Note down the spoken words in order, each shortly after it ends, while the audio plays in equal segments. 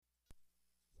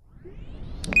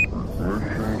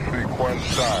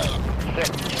start. 6,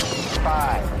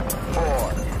 5,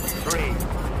 4, 3, 2,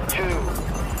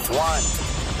 1,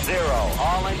 0.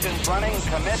 All engines running.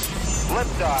 Commit.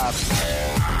 Liftoff.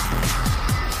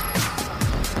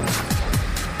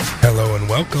 Hello and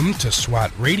welcome to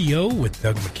SWAT Radio with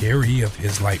Doug McCary of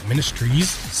His Light Ministries.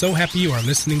 So happy you are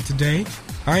listening today.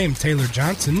 I am Taylor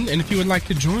Johnson, and if you would like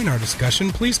to join our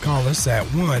discussion, please call us at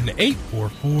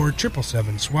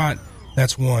 1-844-777-SWAT.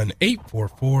 That's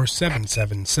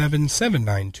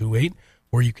 1-844-777-7928.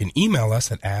 Or you can email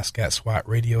us at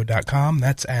ask@swatradio.com.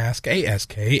 That's ask,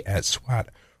 A-S-K, at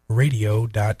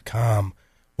swatradio.com.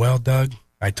 Well, Doug,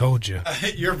 I told you.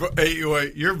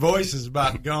 Your voice is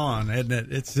about gone, isn't it?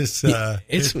 It's just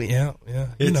it's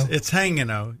hanging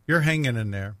though. You're hanging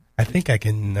in there. I think I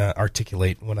can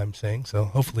articulate what I'm saying, so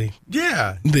hopefully,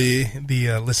 yeah, the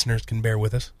listeners can bear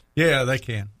with us. Yeah, they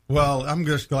can. Well, I'm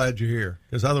just glad you're here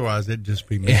because otherwise it'd just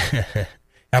be me. Yeah,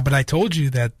 but I told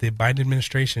you that the Biden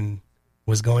administration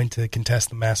was going to contest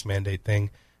the mask mandate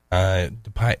thing,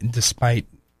 despite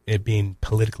it being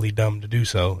politically dumb to do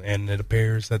so, and it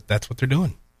appears that that's what they're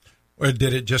doing. Or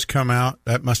did it just come out?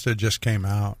 That must have just came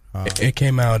out. It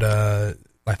came out, I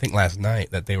think, last night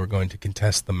that they were going to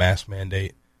contest the mask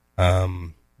mandate,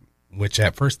 which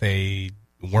at first they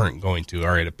weren't going to,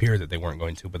 or it appeared that they weren't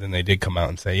going to, but then they did come out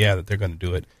and say, yeah, that they're going to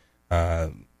do it.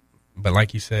 But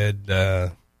like you said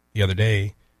the other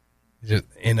day, just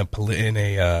in a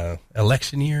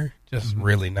election year, just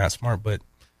really not smart, but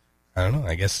I don't know.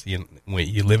 I guess you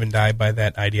live and die by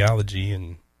that ideology,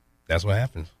 and that's what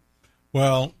happens.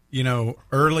 Well,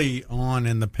 early on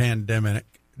in the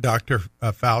pandemic, Dr.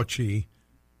 Fauci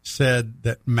said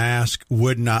that mask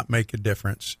would not make a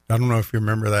difference. I don't know if you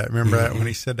remember that. Remember that when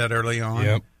he said that early on?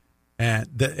 Yep.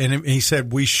 And he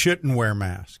said we shouldn't wear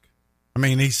masks. I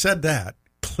mean, he said that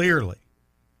clearly.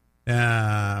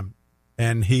 And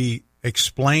he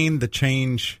explained the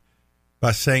change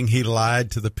by saying he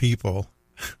lied to the people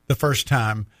the first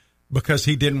time because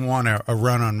he didn't want a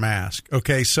run on mask.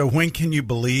 Okay, so when can you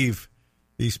believe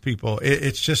these people?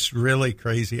 It's just really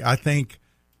crazy. I think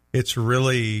it's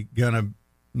really going to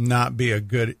not be a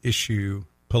good issue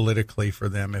politically for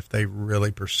them if they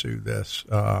really pursue this,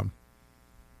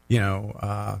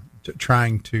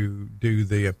 trying to do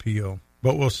the appeal.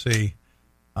 But we'll see.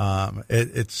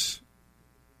 It's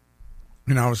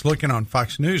I was looking on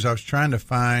Fox News. I was trying to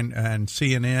find, and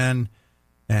CNN,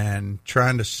 and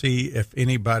trying to see if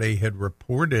anybody had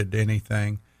reported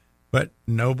anything, but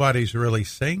nobody's really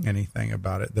saying anything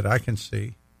about it that I can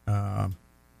see.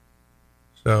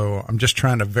 So I'm just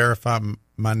trying to verify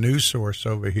my news source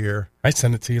over here. I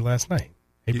sent it to you last night,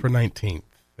 April 19th.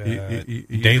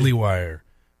 Daily Wire,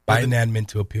 Biden admin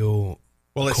to appeal.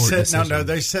 Well, it said no.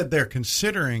 They said they're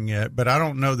considering it, but I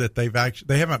don't know that they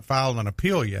haven't filed an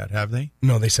appeal yet, have they?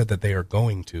 No, they said that they are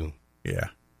going to. Yeah.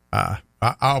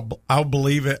 I'll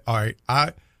believe it. All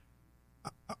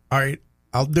right.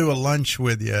 I'll do a lunch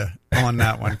with you on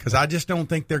that one because I just don't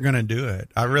think they're going to do it.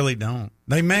 I really don't.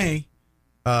 They may.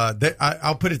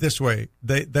 I'll put it this way: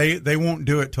 they won't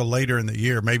do it till later in the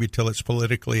year, maybe till it's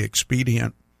politically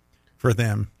expedient for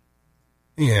them.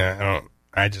 Yeah,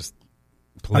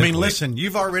 I mean, listen,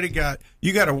 you've already got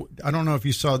I don't know if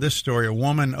you saw this story. A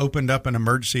woman opened up an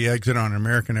emergency exit on an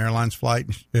American Airlines flight.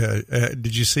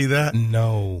 Did you see that?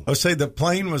 No. I'll say the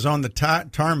plane was on the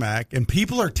tarmac, and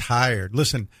people are tired.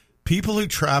 Listen, people who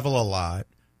travel a lot,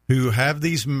 who have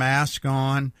these masks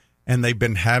on, and they've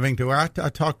been having to. I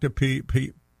talked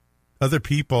to other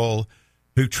people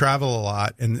who travel a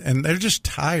lot, and they're just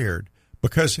tired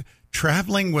because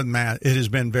traveling with masks, it has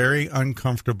been very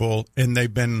uncomfortable, and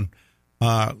they've been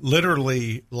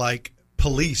literally like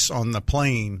police on the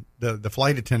plane, the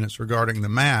flight attendants regarding the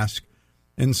mask.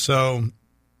 And so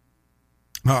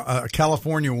a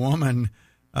California woman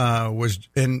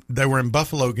they were in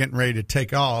Buffalo getting ready to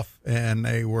take off, and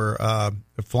they were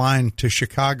flying to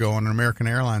Chicago on an American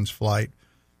Airlines flight,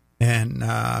 and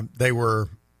they were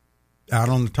out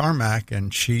on the tarmac,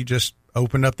 and she just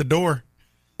opened up the door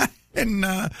and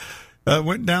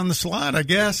went down the slide, I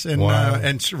guess, and wow.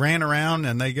 And ran around,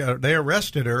 and they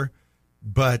arrested her.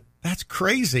 But that's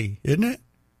crazy, isn't it?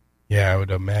 Yeah, I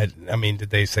would imagine. I mean, did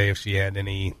they say if she had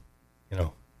any,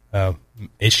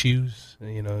 issues,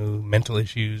 mental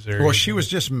issues, or? Well, she was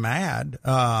just mad.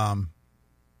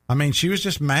 She was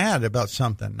just mad about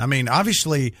something. I mean,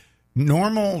 obviously,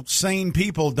 normal, sane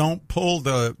people don't pull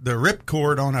the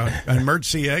ripcord on an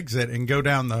emergency exit and go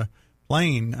down the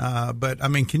plane. But I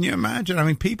mean, can you imagine? I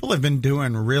mean, people have been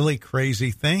doing really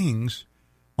crazy things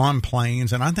on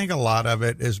planes, and I think a lot of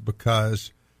it is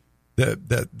because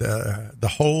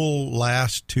the whole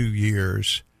last 2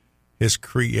 years has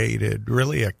created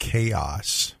really a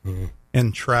chaos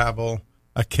in travel,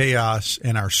 a chaos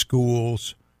in our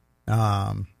schools.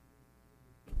 I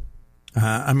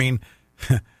mean,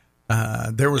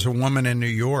 there was a woman in New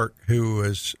York who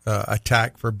was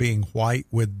attacked for being white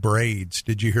with braids.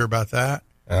 Did you hear about that?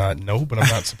 No, but I'm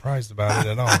not surprised about it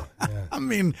at all. Yeah. I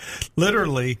mean,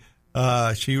 literally,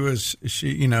 they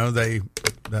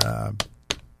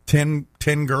 10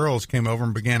 girls came over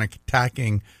and began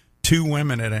attacking 2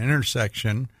 women at an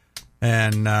intersection,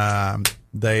 and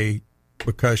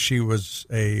because she was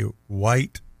a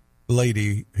white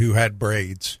lady who had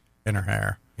braids in her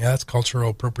hair. Yeah, that's cultural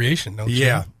appropriation, don't you?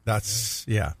 Yeah, that's.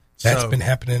 That's been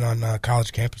happening on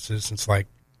college campuses since like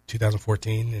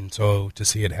 2014, and so to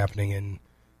see it happening in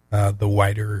the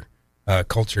wider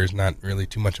culture is not really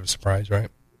too much of a surprise, right?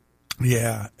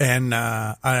 Yeah, and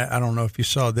I don't know if you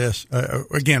saw this.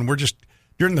 Again, we're just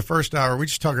during the first hour. We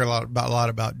just talk a lot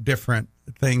about different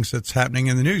things that's happening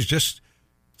in the news, just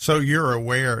so you're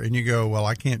aware. And you go, well,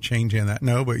 I can't change any of that.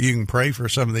 No, but you can pray for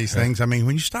some of these things. I mean,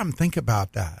 when you stop and think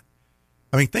about that,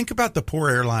 I mean, think about the poor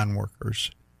airline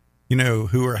workers,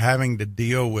 who are having to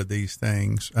deal with these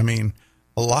things. I mean,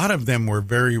 a lot of them were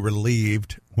very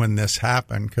relieved when this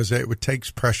happened because it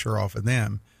takes pressure off of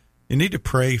them. You need to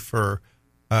pray for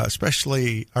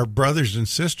especially our brothers and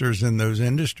sisters in those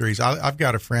industries. I've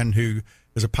got a friend who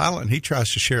is a pilot, and he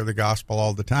tries to share the gospel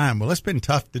all the time. Well, it's been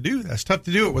tough to do that. It's tough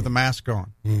to do it with a mask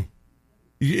on. I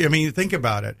mean, think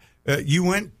about it. You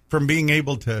went from being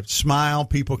able to smile,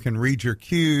 people can read your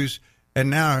cues, and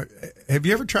now, have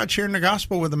you ever tried sharing the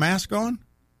gospel with a mask on?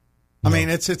 No. I mean,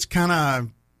 it's kind of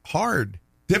hard,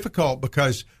 difficult,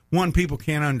 because, one, people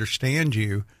can't understand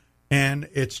you, and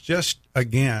it's just,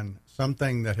 again,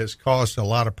 something that has caused a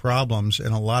lot of problems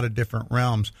in a lot of different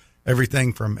realms.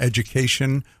 Everything from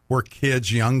education, where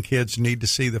young kids need to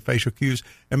see the facial cues.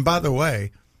 And by the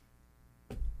way,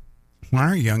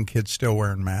 why are young kids still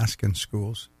wearing masks in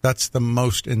schools? That's the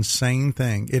most insane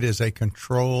thing. It is a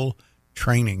control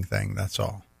training thing, that's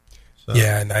all. So.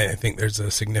 Yeah, and I think there's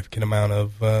a significant amount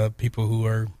of people who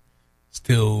are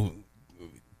still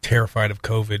terrified of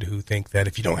COVID, who think that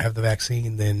if you don't have the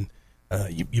vaccine, then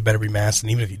you better be masked.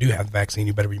 And even if you do have the vaccine,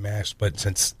 you better be masked. But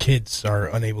since kids are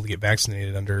unable to get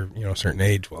vaccinated under a certain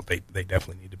age, well, they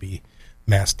definitely need to be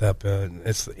masked up.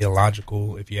 It's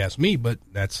illogical if you ask me, but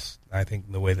that's, I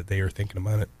think, the way that they are thinking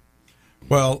about it.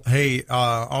 Well, hey,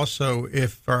 also,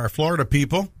 if for our Florida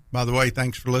people, by the way,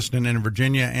 thanks for listening in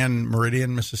Virginia and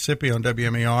Meridian, Mississippi on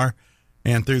WMER,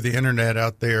 and through the internet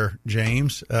out there,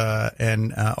 James,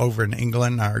 and over in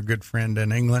England, our good friend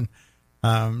in England.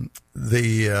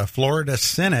 The Florida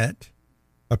Senate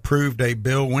approved a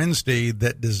bill Wednesday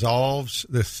that dissolves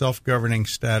the self-governing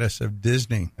status of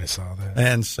Disney. I saw that,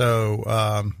 and so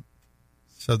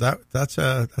that's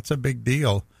a big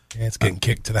deal. Yeah, it's getting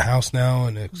kicked to the House now,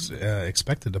 and it's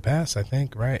expected to pass, I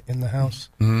think, right, in the House.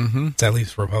 Mm-hmm. It's at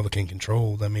least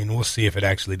Republican-controlled. I mean, we'll see if that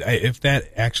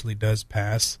actually does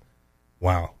pass.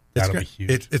 Wow, that'll be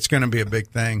huge. It's going to be a big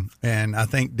thing, and I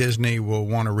think Disney will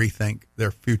want to rethink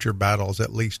their future battles,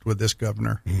 at least with this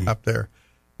governor up there.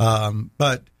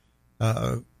 But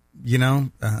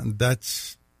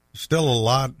that's still a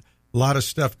lot of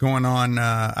stuff going on.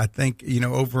 I think,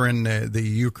 over in the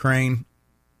Ukraine,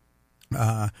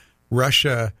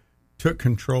 Russia took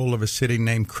control of a city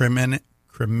named Kreminna,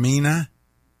 Kreminna.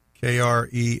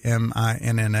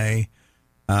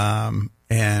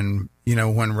 And,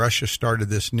 when Russia started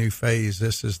this new phase,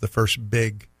 this is the first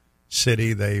big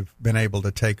city they've been able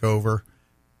to take over.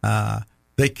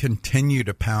 They continue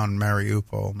to pound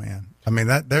Mariupol, man. I mean,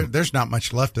 there's not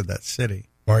much left of that city.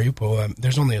 Mariupol,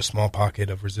 there's only a small pocket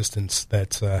of resistance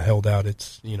that's held out.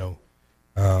 It's,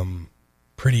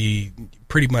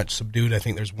 pretty much subdued. I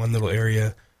think there's one little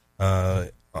area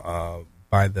by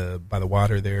the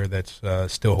water there that's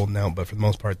still holding out, but for the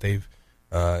most part, they've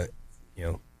cut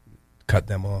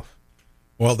them off.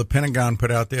 Well, the Pentagon put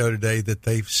out the other day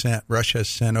that Russia has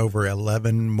sent over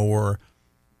 11 more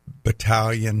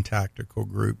battalion tactical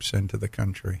groups into the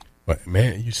country. But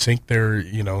man, you think their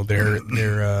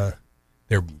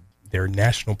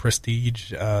national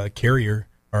prestige carrier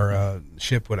or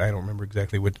ship, I don't remember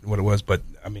exactly what it was, but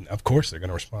I mean, of course they're going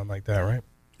to respond like that, right?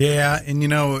 Yeah, and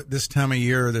this time of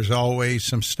year, there's always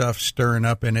some stuff stirring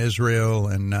up in Israel,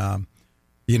 and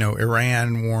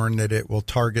Iran warned that it will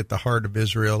target the heart of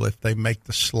Israel if they make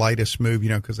the slightest move,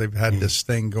 because they've had this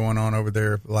thing going on over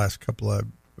there for the last couple of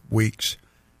weeks.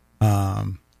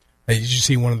 Hey, did you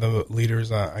see one of the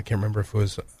leaders, I can't remember if it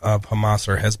was of Hamas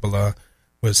or Hezbollah,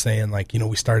 was saying, like,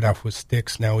 we started off with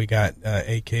sticks, now we got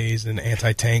AKs and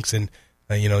anti-tanks, and,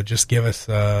 just give us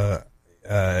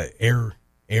air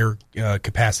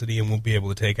capacity and we'll be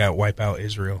able to wipe out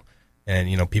Israel.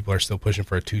 and people are still pushing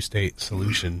for a 2-state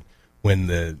solution when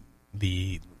the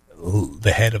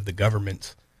head of the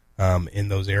government in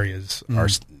those areas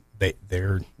they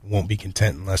won't be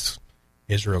content unless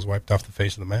Israel's wiped off the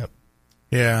face of the map.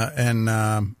 Yeah, and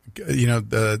the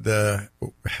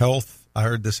health. I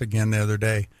heard this again the other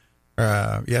day,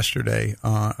 yesterday,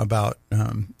 about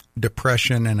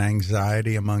depression and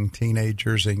anxiety among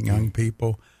teenagers and young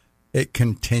people. It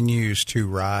continues to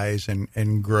rise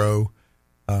and grow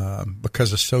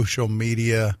because of social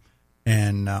media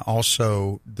and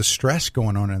also the stress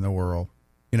going on in the world.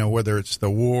 Whether it's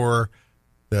the war,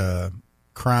 the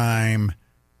crime,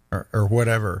 or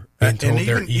whatever, and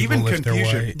even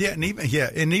confusion.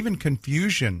 And even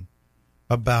confusion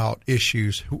about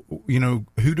issues.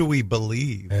 Who do we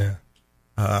believe? Yeah.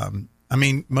 I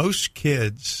mean, most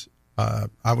kids,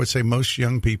 I would say most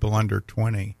young people under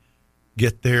 20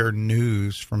 get their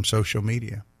news from social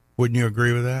media. Wouldn't you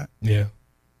agree with that? Yeah.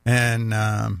 And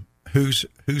who's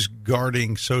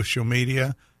guarding social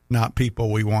media? Not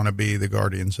people we want to be the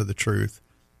guardians of the truth.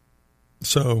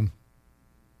 So,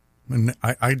 and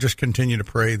I just continue to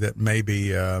pray that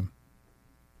maybe Elon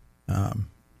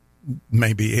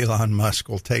Musk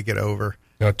will take it over.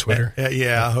 Twitter?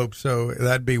 Yeah, I hope so.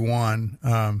 That'd be one.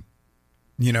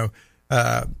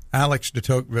 Alex de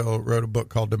Tocqueville wrote a book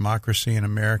called Democracy in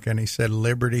America, and he said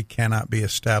liberty cannot be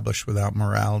established without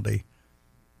morality,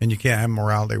 and you can't have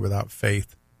morality without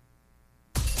faith.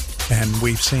 And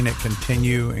we've seen it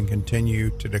continue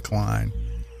to decline.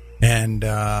 And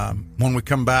when we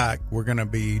come back, we're going to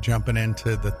be jumping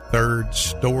into the third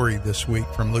story this week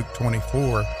from Luke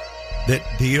 24 that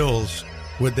deals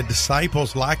with the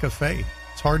disciples' lack of faith.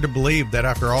 It's hard to believe that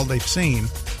after all they've seen,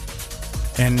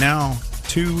 and now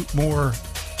 2 more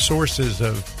sources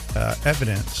of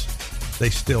evidence, they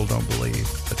still don't believe.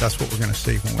 But that's what we're going to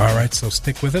see. All right, so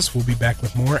stick with us. We'll be back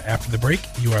with more after the break.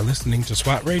 You are listening to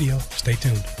SWAT Radio. Stay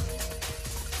tuned.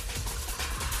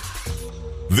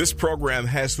 This program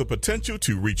has the potential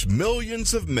to reach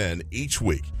millions of men each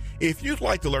week. If you'd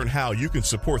like to learn how you can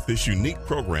support this unique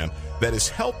program that is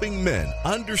helping men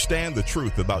understand the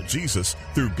truth about Jesus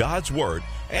through God's Word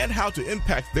and how to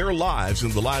impact their lives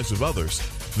and the lives of others,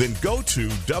 then go to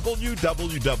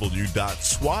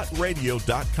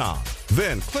www.swatradio.com.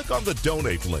 Then click on the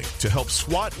donate link to help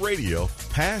SWAT Radio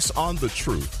pass on the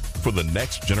truth for the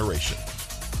next generation.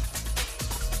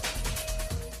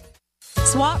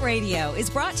 SWAT Radio is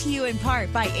brought to you in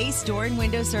part by Ace Door and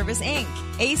Window Service, Inc.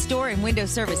 Ace Door and Window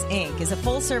Service, Inc. is a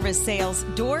full-service sales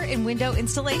door and window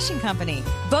installation company.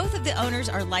 Both of the owners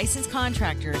are licensed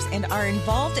contractors and are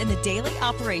involved in the daily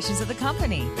operations of the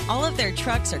company. All of their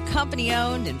trucks are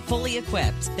company-owned and fully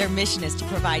equipped. Their mission is to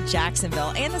provide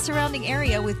Jacksonville and the surrounding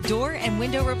area with door and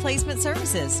window replacement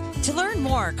services. To learn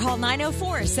more, call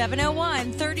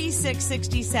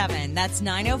 904-701-3667. That's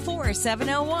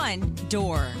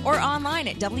 904-701-DOOR. Or online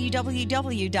at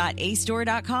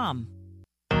www.acedoor.com.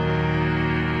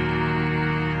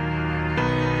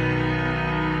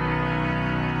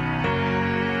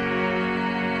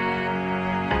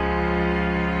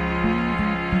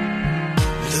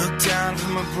 Look down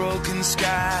from a broken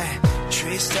sky,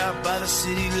 traced out by the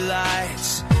city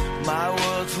lights. My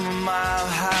world from a mile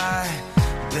high,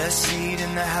 best seat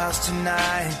in the house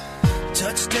tonight.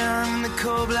 Touchdown in the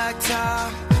cold black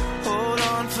top, hold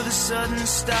on for the sudden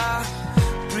stop.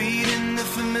 Breathe in the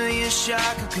familiar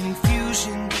shock of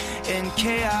confusion and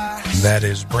chaos. That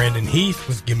is Brandon Heath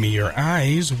with Give Me Your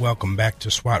Eyes. Welcome back to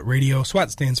SWAT Radio.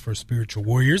 SWAT stands for Spiritual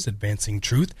Warriors Advancing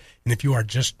Truth. And if you are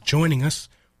just joining us,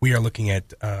 we are looking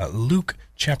at Luke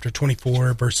chapter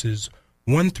 24, verses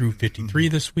 1 through 53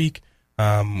 this week.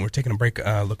 We're taking a break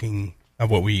looking at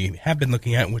what we have been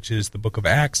looking at, which is the book of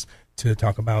Acts, to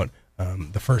talk about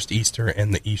the first Easter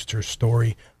and the Easter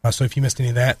story. So if you missed any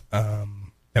of that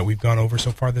we've gone over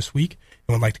so far this week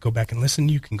and would like to go back and listen,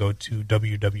 you can go to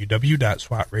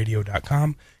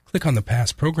www.swatradio.com, click on the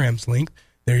past programs link.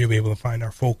 There you'll be able to find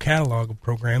our full catalog of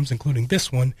programs, including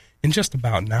this one, in just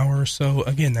about an hour or so.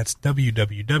 Again, that's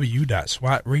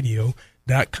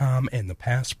www.swatradio.com and the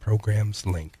past programs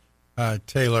link.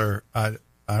 Taylor, I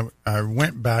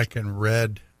went back and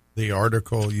read the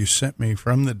article you sent me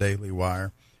from the Daily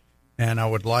Wire, and I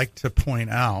would like to point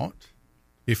out,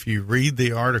 if you read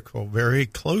the article very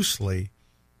closely,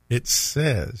 it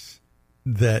says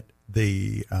that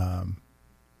the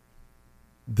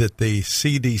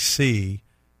CDC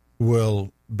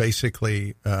will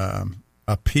basically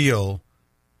appeal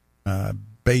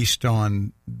based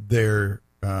on their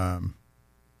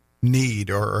need,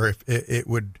 or if it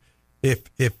would,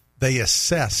 if they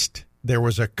assessed there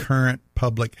was a current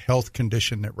public health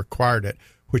condition that required it,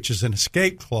 which is an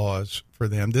escape clause for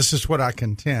them. This is what I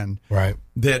contend. Right.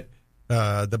 That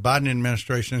the Biden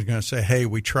administration is going to say, hey,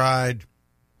 we tried,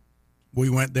 we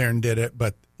went there and did it,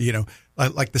 but, you know,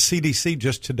 like the CDC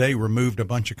just today removed a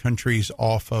bunch of countries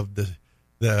off of the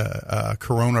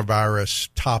coronavirus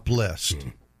top list.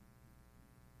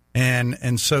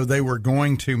 And so they were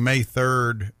going to May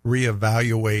 3rd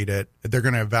reevaluate it. They're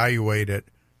going to evaluate it.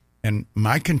 And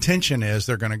my contention is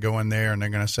they're going to go in there and they're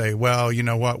going to say, well, you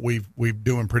know what, we're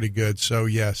doing pretty good. So,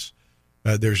 yes,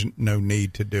 there's no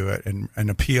need to do it and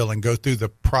appeal and go through the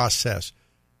process.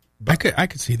 But I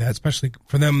could see that, especially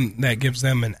for them. That gives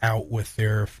them an out with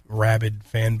their rabid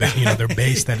fan base, you know, their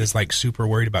base that is like super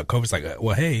worried about COVID. It's like,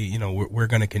 well, hey, you know, we're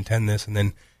going to contend this, and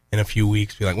then in a few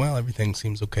weeks be like, well, everything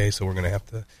seems okay, so we're going to have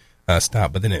to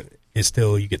stop. But then it's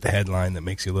still, you get the headline that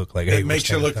makes you look like, hey, it makes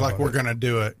you look like we're going to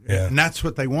do it, yeah. And that's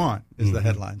what they want is the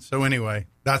headline. So anyway,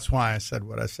 that's why I said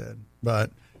what I said. But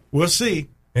we'll see.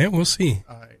 Yeah, we'll see.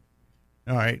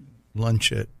 All right.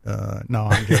 Lunch it. No,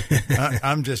 I'm joking.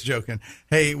 I'm just joking.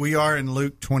 Hey, we are in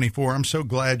Luke 24. I'm so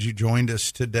glad you joined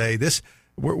us today.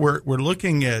 We're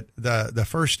looking at the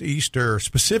first Easter,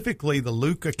 specifically the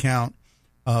Luke account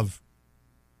of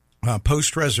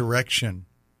post-resurrection.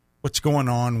 What's going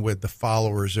on with the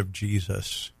followers of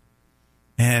Jesus,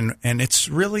 and it's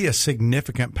really a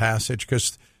significant passage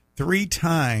because 3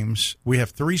 times we have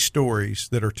 3 stories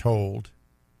that are told.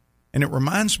 And it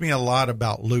reminds me a lot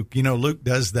about Luke. You know, Luke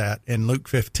does that. In Luke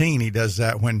 15, he does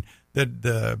that when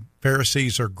the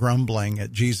Pharisees are grumbling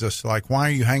at Jesus, like, why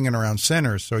are you hanging around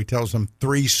sinners? So he tells them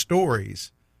 3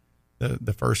 stories.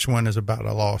 The first one is about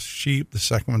a lost sheep. The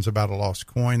second one's about a lost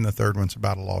coin. The third one's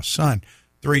about a lost son.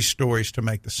 3 stories to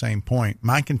make the same point.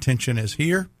 My contention is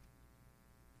here,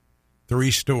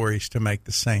 3 stories to make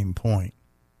the same point.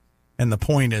 And the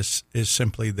point is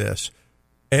simply this.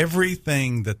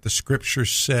 Everything that the Scripture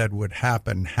said would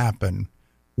happen.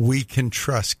 We can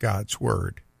trust God's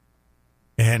word,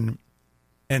 and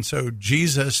so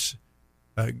Jesus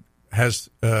has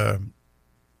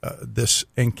this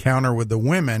encounter with the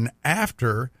women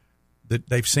after that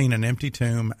they've seen an empty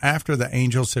tomb, after the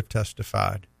angels have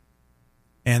testified,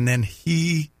 and then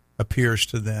he appears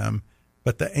to them.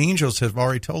 But the angels have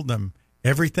already told them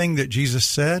everything that Jesus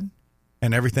said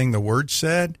and everything the Word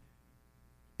said.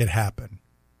 It happened.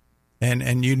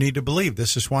 And you need to believe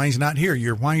this is why he's not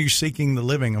here. Why are you seeking the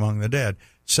living among the dead?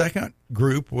 Second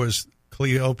group was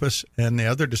Cleopas and the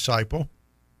other disciple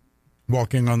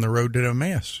walking on the road to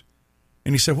Emmaus.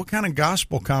 And he said, what kind of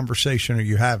gospel conversation are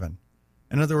you having?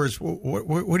 In other words,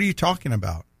 what are you talking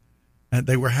about? And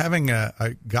they were having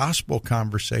a gospel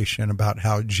conversation about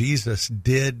how Jesus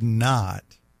did not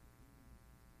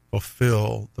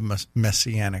fulfill the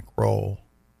messianic role.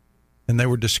 And they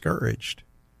were discouraged.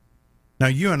 Now,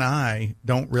 you and I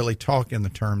don't really talk in the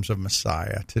terms of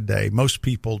Messiah today. Most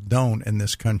people don't in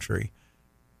this country.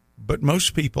 But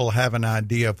most people have an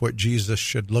idea of what Jesus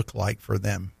should look like for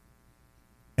them.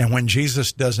 And when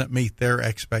Jesus doesn't meet their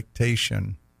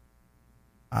expectation,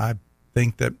 I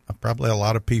think that probably a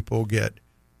lot of people get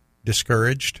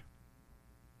discouraged,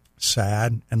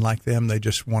 sad, and like them, they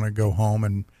just want to go home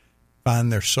and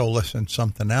find their solace in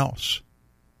something else.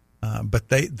 But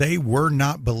they were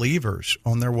not believers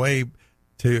on their way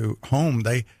to home.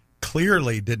 They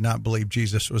clearly did not believe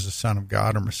Jesus was the Son of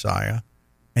God or Messiah,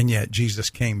 and yet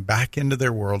Jesus came back into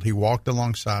their world. He walked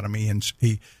alongside them.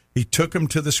 He took them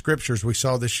to the Scriptures. We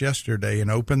saw this yesterday,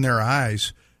 and opened their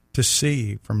eyes to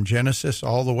see from Genesis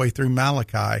all the way through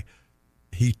Malachi.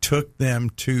 He took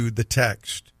them to the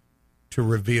text to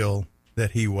reveal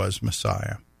that he was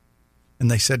Messiah. And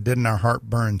they said, didn't our heart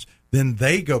burns? Then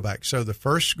they go back. So the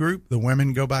first group, the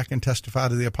women, go back and testify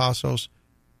to the apostles.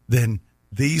 Then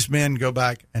these men go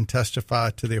back and testify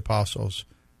to the apostles.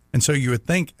 And so you would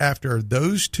think after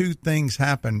those 2 things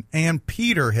happen, and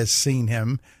Peter has seen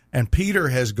him, and Peter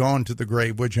has gone to the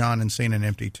grave with John and seen an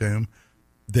empty tomb,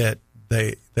 that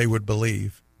they would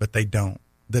believe, but they don't.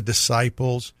 The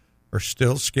disciples are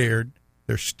still scared.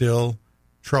 They're still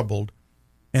troubled.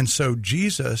 And so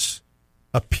Jesus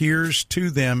appears to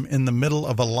them in the middle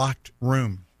of a locked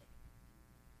room.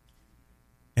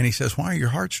 And he says, why are your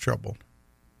hearts troubled?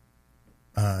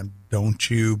 Don't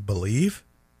you believe?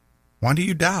 Why do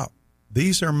you doubt?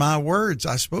 These are my words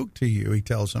I spoke to you, he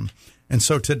tells them. And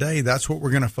so today, that's what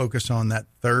we're going to focus on, that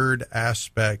third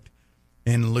aspect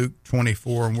in Luke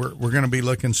 24. And we're going to be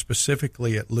looking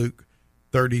specifically at Luke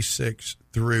 36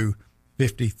 through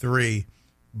 53.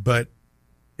 But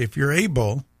if you're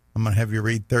able, I'm going to have you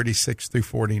read 36 through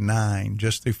 49,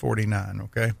 just through 49,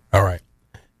 okay? All right.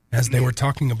 As they were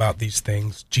talking about these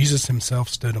things, Jesus himself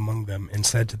stood among them and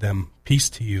said to them, peace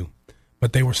to you.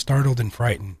 But they were startled and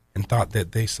frightened, and thought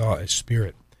that they saw a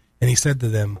spirit. And he said to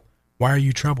them, Why are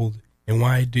you troubled, and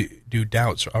why do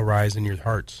doubts arise in your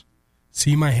hearts?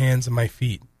 See my hands and my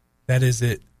feet, that it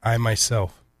is I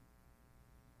myself.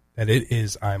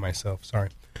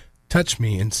 Touch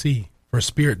me and see, for a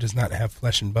spirit does not have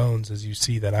flesh and bones, as you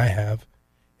see that I have.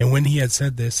 And when he had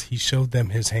said this, he showed them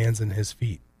his hands and his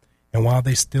feet. And while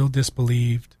they still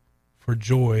disbelieved for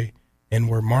joy and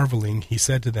were marveling, he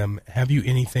said to them, Have you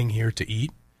anything here to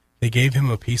eat? They gave him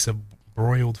a piece of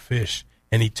broiled fish,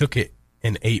 and he took it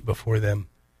and ate before them.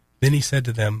 Then he said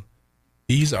to them,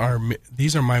 These are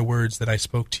my words that I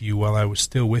spoke to you while I was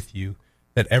still with you,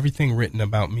 that everything written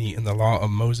about me in the law of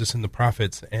Moses and the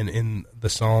prophets and in the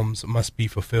Psalms must be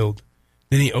fulfilled.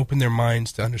 Then he opened their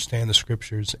minds to understand the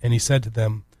Scriptures, and he said to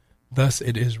them, Thus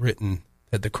it is written,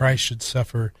 that the Christ should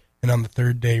suffer and on the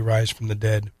third day rise from the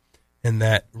dead, and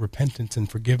that repentance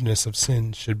and forgiveness of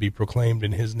sins should be proclaimed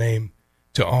in his name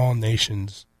to all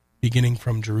nations, beginning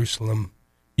from Jerusalem.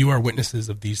 You are witnesses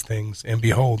of these things, and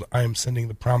behold, I am sending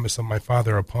the promise of my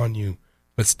Father upon you,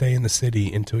 but stay in the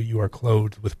city until you are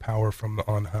clothed with power from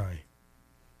on high.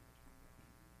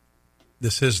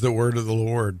 This is the word of the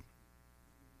Lord.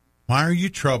 Why are you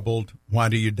troubled? Why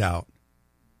do you doubt?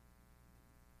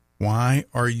 Why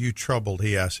are you troubled?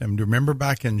 He asked him. Do you remember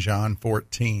back in John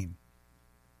 14,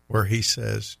 where he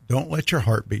says, Don't let your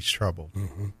heart be troubled.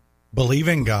 Mm-hmm. Believe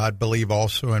in God, believe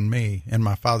also in me. In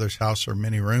my Father's house are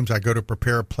many rooms. I go to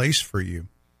prepare a place for you.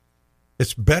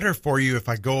 It's better for you if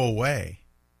I go away.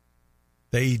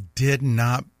 They did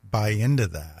not buy into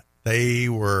that. They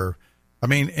were,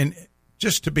 and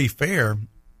just to be fair,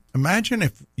 imagine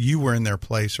if you were in their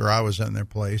place or I was in their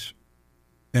place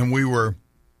and we were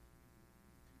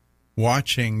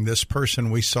watching this person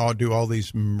we saw do all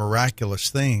these miraculous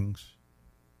things,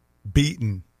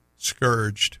 beaten,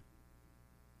 scourged,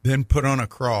 then put on a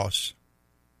cross,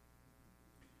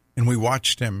 and we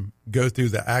watched him go through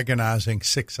the agonizing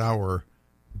 6-hour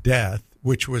death,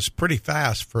 which was pretty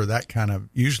fast for that kind of,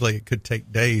 usually it could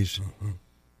take days.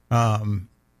 Mm-hmm.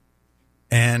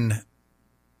 And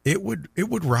it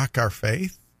would rock our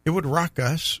faith. It would rock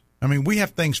us. We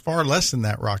have things far less than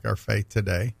that rock our faith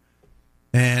today.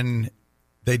 And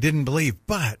they didn't believe.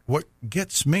 But what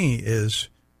gets me is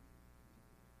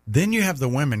then you have the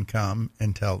women come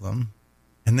and tell them,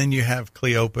 and then you have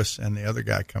Cleopas and the other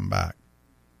guy come back.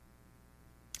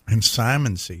 And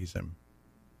Simon sees him.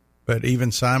 But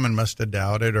even Simon must have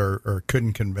doubted or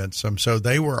couldn't convince them. So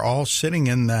they were all sitting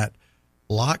in that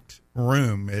locked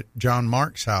room at John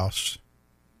Mark's house.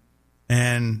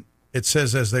 And it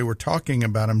says as they were talking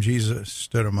about him, Jesus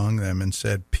stood among them and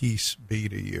said, Peace be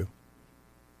to you.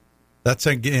 That's,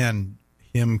 again,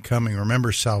 him coming.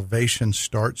 Remember, salvation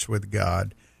starts with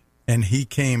God. And he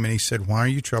came and he said, Why are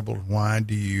you troubled? Why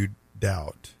do you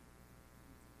doubt?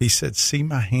 He said, See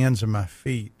my hands and my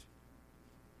feet.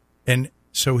 And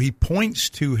so he points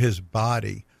to his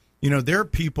body. There are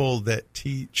people that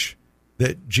teach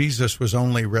that Jesus was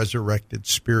only resurrected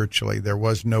spiritually. There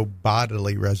was no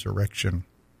bodily resurrection.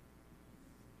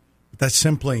 But that's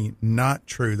simply not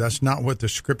true. That's not what the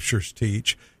Scriptures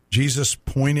teach. Jesus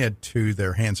pointed to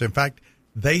their hands. In fact,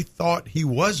 they thought he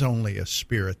was only a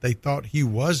spirit. They thought he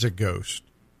was a ghost.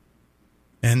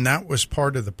 And that was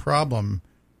part of the problem.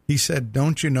 He said,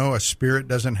 Don't you know a spirit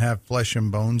doesn't have flesh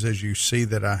and bones as you see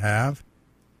that I have?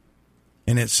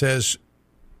 And it says,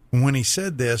 when he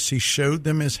said this, he showed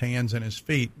them his hands and his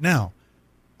feet. Now,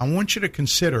 I want you to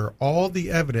consider all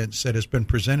the evidence that has been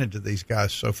presented to these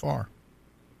guys so far.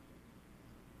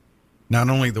 Not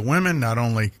only the women, not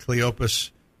only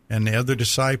Cleopas and the other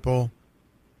disciple,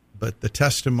 but the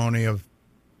testimony of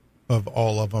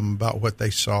all of them about what they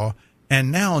saw.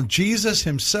 And now Jesus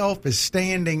himself is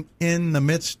standing in the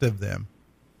midst of them.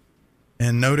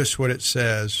 And notice what it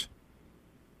says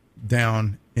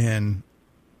down in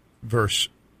verse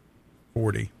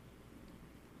 40.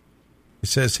 It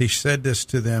says, he said this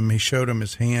to them. He showed them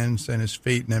his hands and his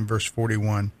feet. And then verse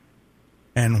 41,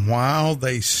 and while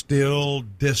they still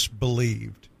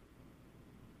disbelieved.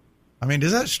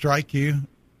 Does that strike you?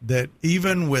 That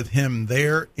even with him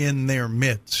there in their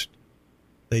midst,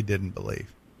 they didn't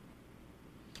believe.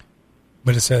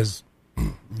 But it says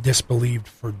disbelieved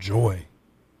for joy.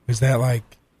 Is that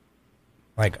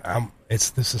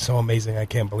this is so amazing I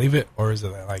can't believe it? Or is it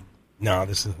like, no,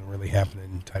 this isn't really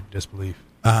happening type of disbelief?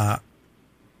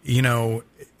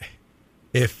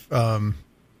 If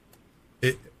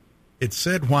it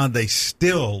said while they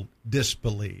still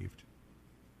disbelieved.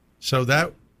 So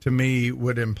that to me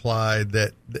would imply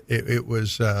that it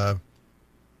was,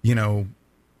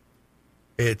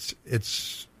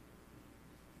 it's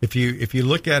if you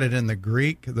look at it in the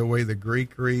Greek, the way the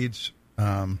Greek reads,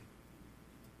 Go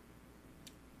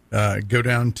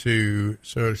down to,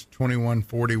 so it's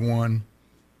 2141.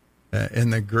 In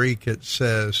the Greek, it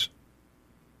says,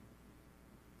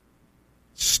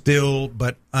 still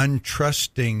but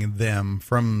untrusting them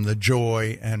from the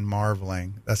joy and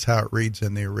marveling. That's how it reads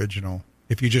in the original.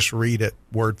 If you just read it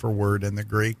word for word in the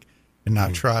Greek and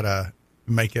not try to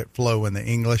make it flow in the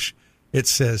English, it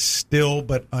says still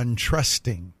but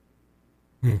untrusting.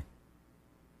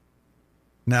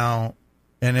 Now,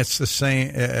 and it's the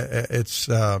same. It's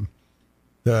the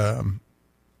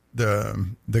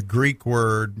Greek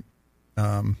word.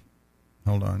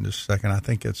 Hold on just a second. I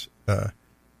think it's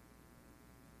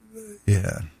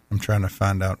I'm trying to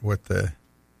find out what the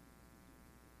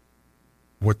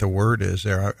word is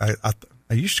there.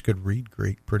 I used to could read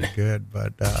Greek pretty good,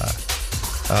 but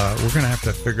we're going to have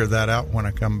to figure that out when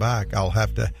I come back. I'll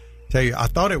have to tell you. I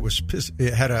thought it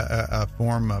had a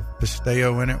form of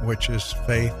pisteo in it, which is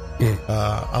faith.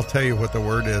 I'll tell you what the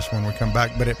word is when we come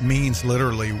back, but it means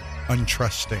literally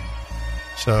untrusting.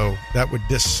 So that would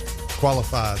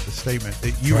disqualify the statement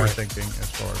that you were thinking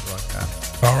as far as like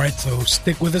that. All right, so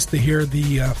stick with us to hear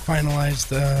the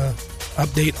finalized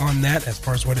update on that as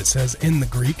far as what it says in the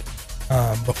Greek.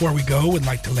 Before we go, we'd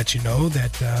like to let you know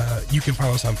that you can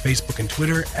follow us on Facebook and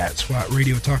Twitter. At SWAT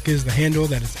Radio Talk is the handle.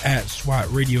 That is at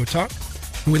SWAT Radio Talk.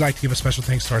 And we'd like to give a special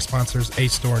thanks to our sponsors,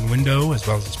 Ace Door and Window, as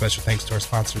well as a special thanks to our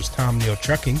sponsors, Tom Neal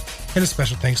Trucking, and a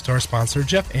special thanks to our sponsor,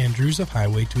 Jeff Andrews of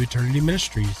Highway to Eternity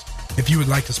Ministries. If you would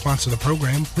like to sponsor the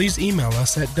program, please email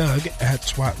us at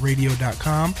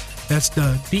Doug@SWATradio.com. That's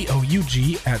Doug,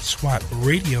 D-O-U-G,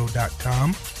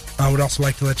 @SWATradio.com. I would also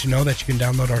like to let you know that you can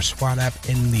download our SWAT app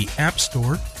in the App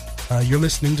Store. You're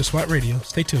listening to SWAT Radio.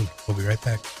 Stay tuned. We'll be right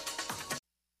back.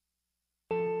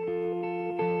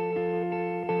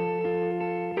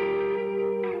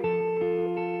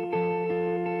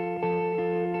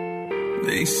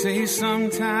 They say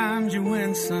sometimes you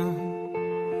win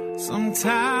some,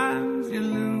 sometimes you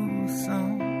lose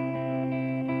some.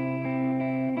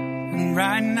 And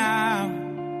right now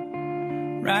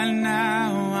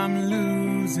I'm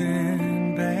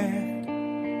losing bad.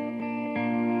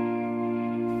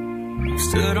 I've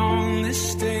stood on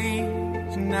this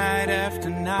stage night after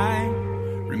night,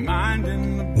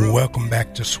 reminding the broken. Welcome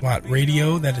back to SWAT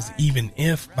Radio. That is Even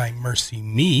If by Mercy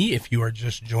Me. If you are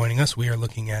just joining us, we are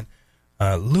looking at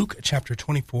Luke chapter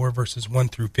 24, verses 1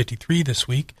 through 53 this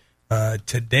week.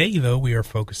 Today, though, we are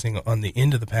focusing on the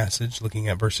end of the passage, looking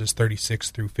at verses 36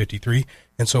 through 53.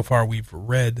 And so far, we've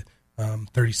read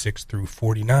 36 through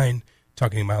 49,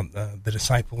 talking about the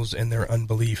disciples and their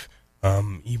unbelief,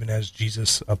 even as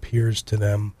Jesus appears to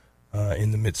them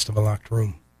in the midst of a locked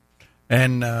room.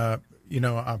 And, I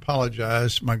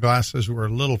apologize. My glasses were a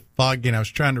little foggy, and I was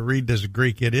trying to read this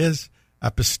Greek. It is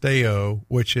apisteo,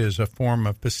 which is a form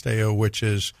of pisteo, which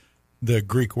is the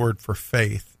Greek word for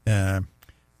faith. And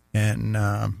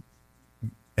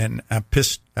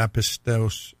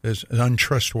apistos is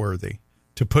untrustworthy,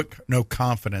 to put no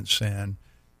confidence in,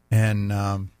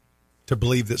 and to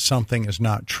believe that something is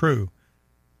not true.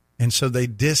 And so they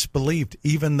disbelieved,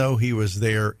 even though he was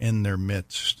there in their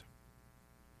midst.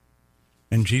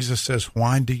 And Jesus says,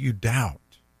 why do you doubt?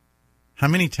 How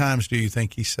many times do you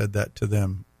think he said that to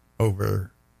them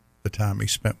over the time he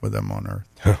spent with them on earth?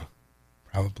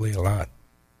 Probably a lot.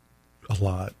 A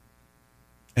lot.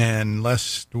 And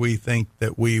lest we think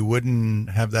that we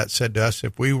wouldn't have that said to us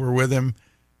if we were with him,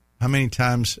 how many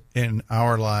times in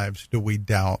our lives do we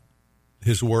doubt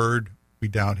his word? We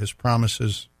doubt his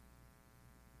promises.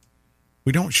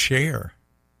 We don't share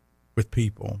with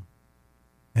people.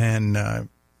 And,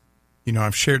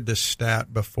 I've shared this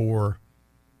stat before.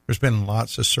 There's been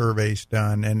lots of surveys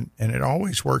done, and it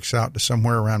always works out to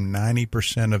somewhere around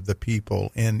 90% of the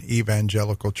people in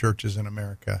evangelical churches in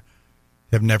America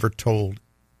have never told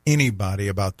anybody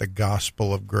about the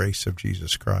gospel of grace of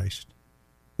Jesus Christ.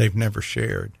 They've never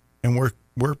shared. And we're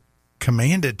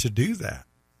commanded to do that.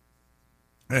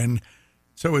 And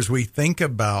so as we think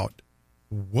about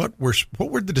what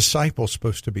were the disciples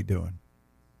supposed to be doing?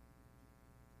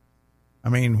 I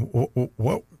mean,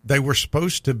 what they were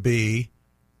supposed to be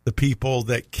the people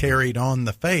that carried on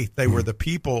the faith. They were the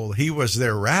people. He was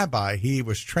their rabbi. He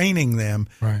was training them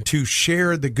to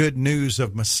share the good news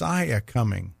of Messiah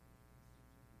coming.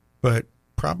 But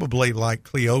probably like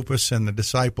Cleopas and the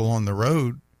disciple on the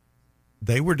road,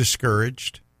 they were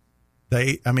discouraged.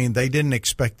 They didn't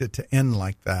expect it to end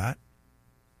like that.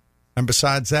 And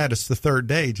besides that, it's the third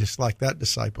day, just like that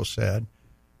disciple said.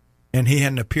 And he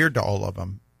hadn't appeared to all of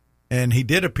them. And he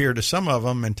did appear to some of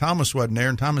them, and Thomas wasn't there.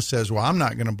 And Thomas says, well, I'm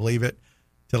not going to believe it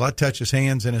till I touch his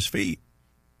hands and his feet.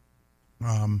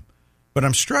 But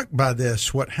I'm struck by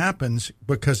this, what happens,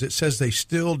 because it says they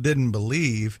still didn't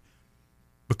believe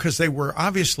because they were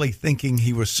obviously thinking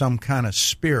he was some kind of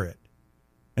spirit.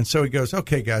 And so he goes,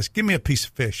 okay, guys, give me a piece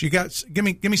of fish. Give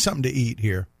me something to eat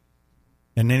here.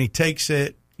 And then he takes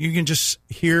it. You can just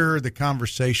hear the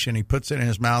conversation. He puts it in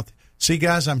his mouth. See,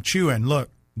 guys, I'm chewing. Look,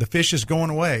 the fish is going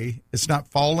away. It's not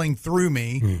falling through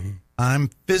me. Mm-hmm. I'm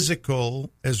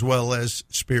physical as well as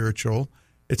spiritual.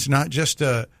 It's not just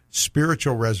a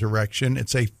spiritual resurrection.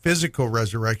 It's a physical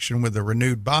resurrection with a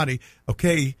renewed body.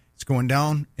 Okay, it's going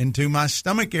down into my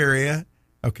stomach area.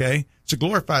 Okay, it's a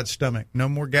glorified stomach. No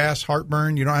more gas,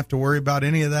 heartburn. You don't have to worry about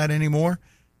any of that anymore.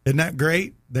 Isn't that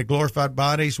great? The glorified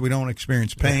bodies, we don't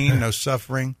experience pain, no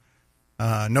suffering,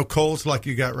 no colds like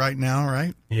you got right now,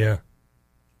 right? Yeah.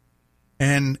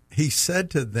 And he said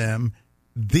to them,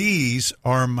 these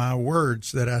are my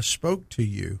words that I spoke to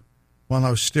you while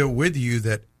I was still with you,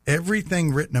 that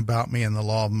everything written about me in the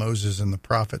law of Moses and the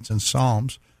prophets and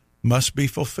Psalms must be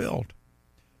fulfilled.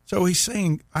 So he's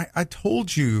saying, I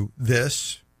told you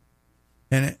this,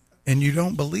 and you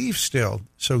don't believe still.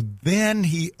 So then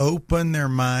he opened their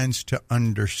minds to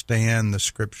understand the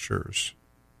scriptures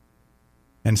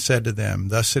and said to them,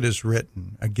 thus it is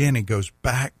written. Again, he goes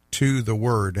back to the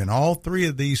word. In all three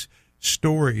of these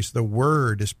stories, the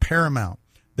word is paramount,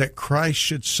 that Christ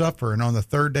should suffer and on the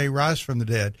third day rise from the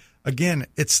dead. Again,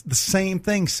 it's the same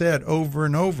thing said over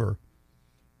and over,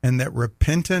 and that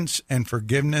repentance and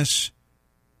forgiveness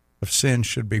of sin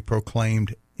should be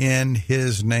proclaimed in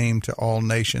his name to all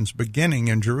nations, beginning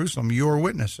in Jerusalem. You are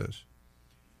witnesses.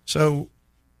 So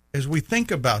as we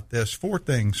think about this, four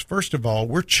things. First of all,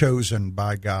 we're chosen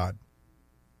by God.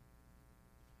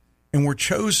 And we're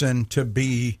chosen to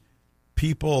be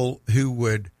people who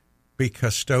would be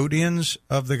custodians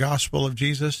of the gospel of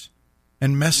Jesus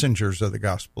and messengers of the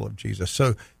gospel of Jesus.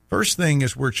 So first thing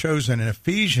is we're chosen. In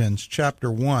Ephesians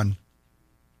chapter 1,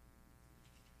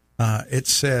 it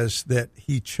says that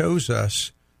he chose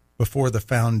us before the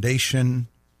foundation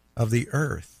of the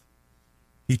earth.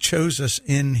 He chose us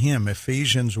in him,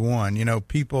 Ephesians 1. You know,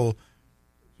 people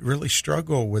really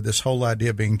struggle with this whole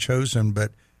idea of being chosen,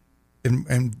 but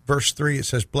in verse 3 it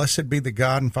says, blessed be the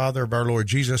God and Father of our Lord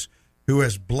Jesus, who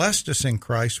has blessed us in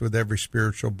Christ with every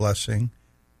spiritual blessing,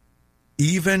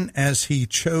 even as he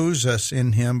chose us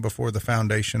in him before the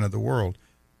foundation of the world.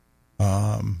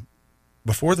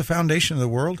 Before the foundation of the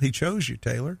world, he chose you,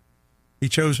 Taylor. He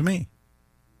chose me.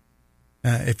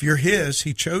 If you're his,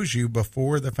 he chose you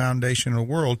before the foundation of the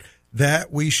world,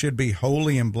 that we should be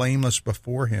holy and blameless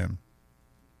before him.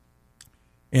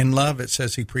 In love, it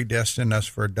says he predestined us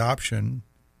for adoption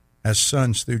as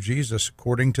sons through Jesus,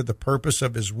 according to the purpose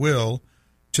of his will,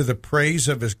 to the praise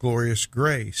of his glorious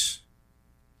grace.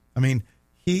 I mean,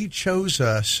 he chose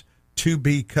us to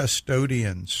be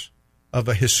custodians of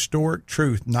a historic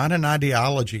truth, not an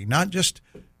ideology, not just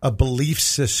a belief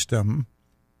system,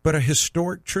 but a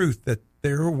historic truth that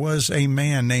there was a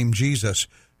man named Jesus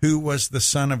who was the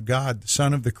Son of God, the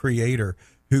Son of the Creator,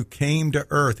 who came to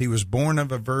earth. He was born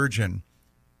of a virgin.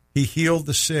 He healed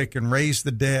the sick and raised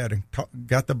the dead and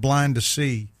got the blind to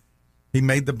see. He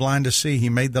made the blind to see. He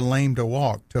made the lame to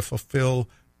walk, to fulfill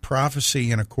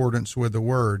prophecy in accordance with the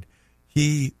word.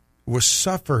 He was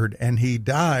suffered and he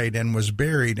died and was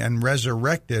buried and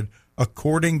resurrected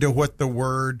according to what the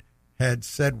word had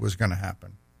said was going to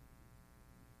happen.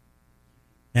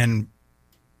 And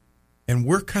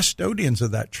we're custodians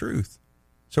of that truth.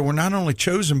 So we're not only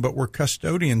chosen, but we're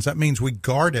custodians. That means we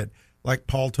guard it. Like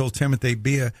Paul told Timothy,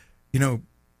 be a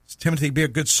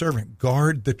good servant.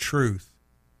 Guard the truth.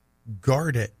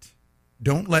 Guard it.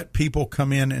 Don't let people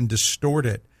come in and distort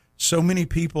it. So many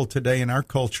people today in our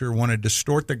culture want to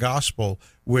distort the gospel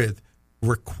with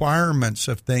requirements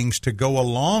of things to go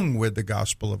along with the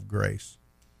gospel of grace.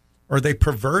 Or they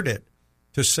pervert it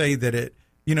to say that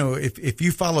if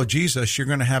you follow Jesus, you're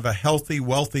going to have a healthy,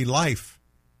 wealthy life.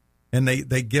 And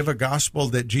they give a gospel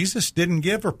that Jesus didn't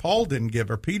give, or Paul didn't give,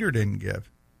 or Peter didn't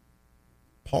give.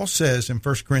 Paul says in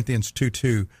 1 Corinthians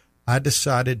 2:2, I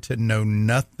decided to know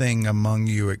nothing among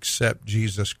you except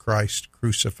Jesus Christ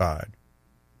crucified.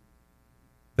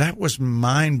 That was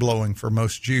mind-blowing for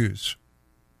most Jews,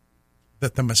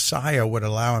 that the Messiah would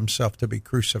allow himself to be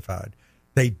crucified.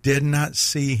 They did not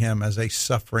see him as a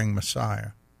suffering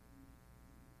Messiah.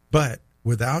 But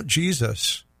without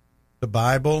Jesus, the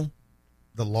Bible,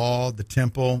 the law, the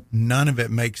temple, none of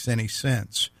it makes any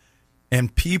sense.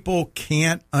 And people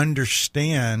can't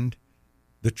understand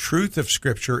the truth of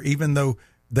Scripture, even though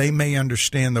they may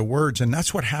understand the words. And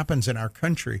that's what happens in our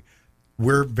country.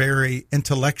 We're very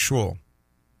intellectual.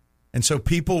 And so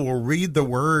people will read the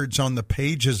words on the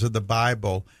pages of the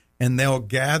Bible and they'll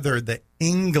gather the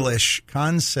English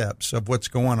concepts of what's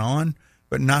going on,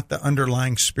 but not the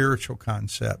underlying spiritual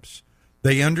concepts.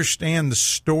 They understand the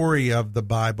story of the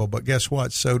Bible, but guess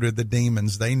what? So do the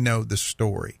demons. They know the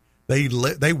story.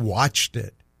 They watched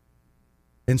it.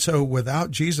 And so without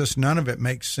Jesus, none of it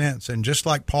makes sense. And just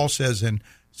like Paul says in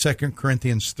 2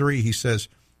 Corinthians 3, he says,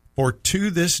 for to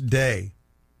this day,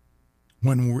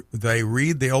 when they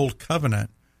read the Old Covenant,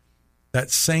 that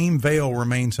same veil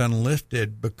remains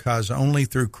unlifted because only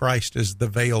through Christ is the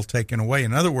veil taken away.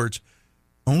 In other words,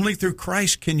 only through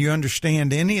Christ can you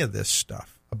understand any of this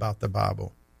stuff about the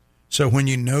Bible. So when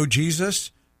you know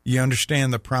Jesus, you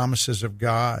understand the promises of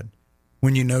God.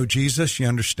 When you know Jesus, you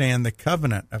understand the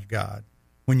covenant of God.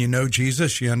 When you know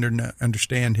Jesus, you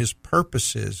understand his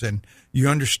purposes, and you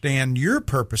understand your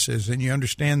purposes, and you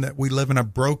understand that we live in a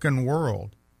broken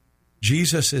world.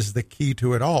 Jesus is the key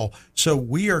to it all. So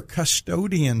we are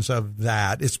custodians of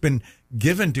that. It's been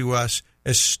given to us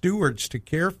as stewards to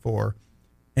care for.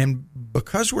 And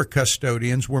because we're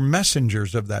custodians, we're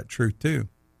messengers of that truth too.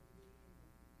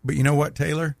 But you know what,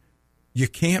 Taylor? You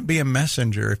can't be a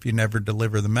messenger if you never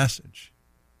deliver the message.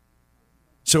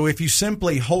 So if you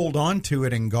simply hold on to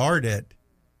it and guard it,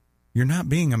 you're not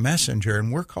being a messenger,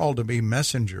 and we're called to be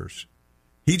messengers.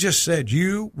 He just said,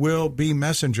 you will be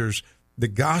messengers. The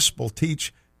gospel,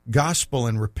 teach gospel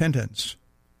and repentance.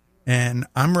 And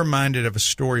I'm reminded of a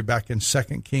story back in 2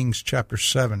 Kings chapter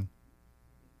 7.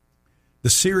 The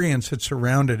Syrians had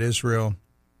surrounded Israel,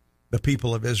 the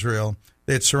people of Israel.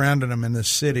 They had surrounded them in the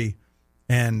city,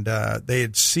 and they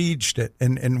had sieged it.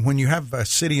 And when you have a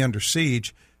city under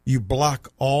siege, you block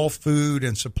all food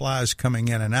and supplies coming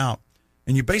in and out,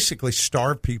 and you basically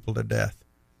starve people to death.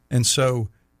 And so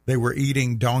they were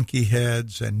eating donkey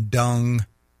heads and dung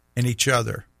and each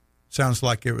other. Sounds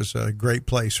like it was a great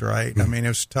place, right? I mean, it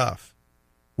was tough.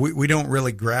 We don't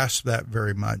really grasp that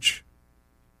very much.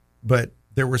 But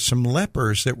there were some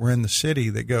lepers that were in the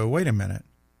city that go, wait a minute,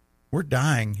 we're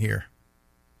dying here.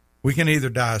 We can either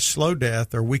die a slow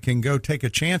death, or we can go take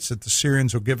a chance that the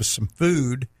Syrians will give us some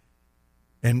food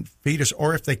and feed us,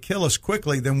 or if they kill us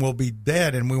quickly, then we'll be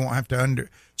dead and we won't have to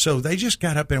So they just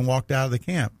got up and walked out of the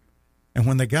camp. And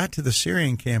when they got to the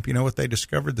Syrian camp, you know what they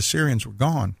discovered? The Syrians were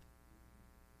gone.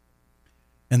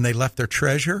 And they left their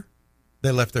treasure.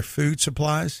 They left their food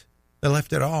supplies. They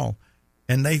left it all.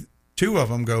 And two of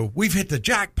them go, we've hit the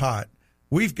jackpot.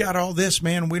 We've got all this,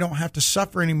 man. We don't have to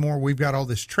suffer anymore. We've got all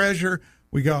this treasure.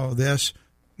 We got all this.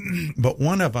 But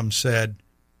one of them said,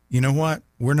 you know what?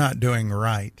 We're not doing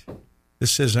right.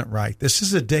 This isn't right. This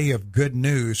is a day of good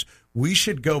news. We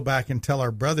should go back and tell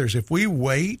our brothers. If we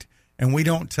wait and we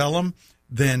don't tell them,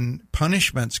 then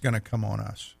punishment's going to come on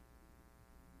us.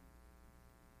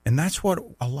 And that's what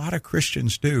a lot of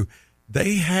Christians do.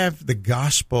 They have the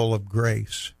gospel of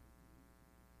grace,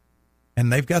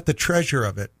 and they've got the treasure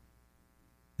of it,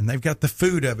 and they've got the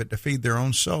food of it to feed their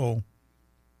own soul,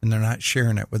 and they're not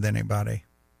sharing it with anybody.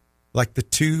 Like the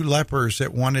two lepers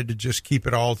that wanted to just keep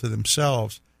it all to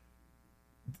themselves.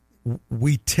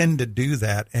 We tend to do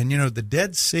that. And, you know, the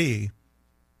Dead Sea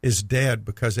is dead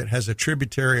because it has a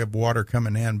tributary of water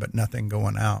coming in but nothing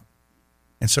going out.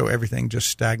 And so everything just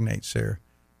stagnates there.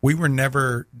 We were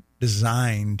never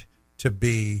designed to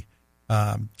be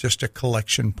just a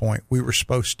collection point. We were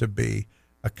supposed to be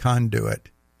a conduit.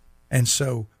 And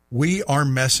so we are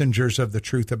messengers of the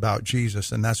truth about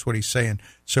Jesus, and that's what he's saying.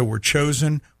 So we're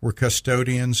chosen, we're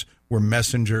custodians, we're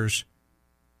messengers,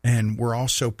 and we're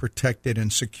also protected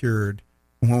and secured.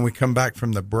 And when we come back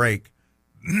from the break,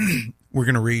 we're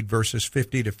going to read verses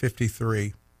 50 to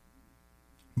 53,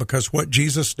 because what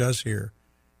Jesus does here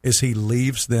is he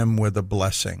leaves them with a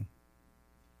blessing.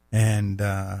 And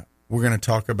we're going to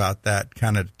talk about that,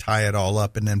 kind of tie it all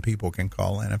up, and then people can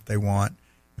call in if they want,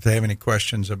 if they have any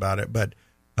questions about it. But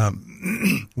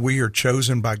we are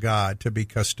chosen by God to be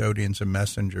custodians and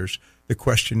messengers. The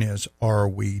question is, are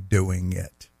we doing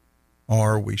it?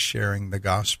 Are we sharing the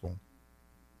gospel?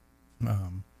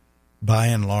 By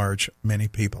and large, many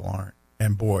people aren't.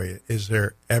 And boy, is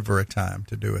there ever a time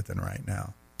to do it than right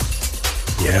now.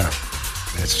 Yeah,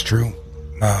 that's true.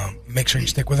 Make sure you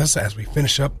stick with us as we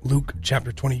finish up Luke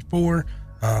chapter 24,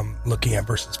 looking at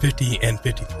verses 50 and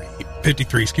 53.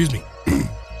 53, excuse me.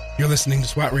 You're listening to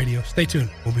SWAT Radio. Stay tuned.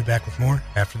 We'll be back with more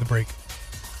after the break.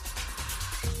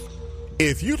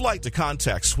 If you'd like to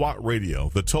contact SWAT Radio,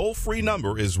 the toll-free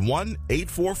number is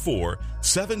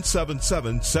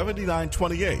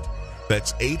 1-844-777-7928.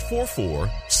 That's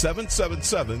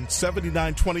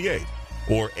 844-777-7928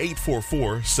 or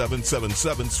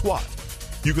 844-777-SWAT.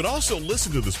 You can also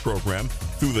listen to this program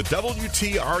through the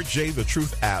WTRJ The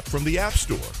Truth app from the App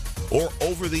Store. or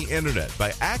over the internet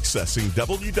by accessing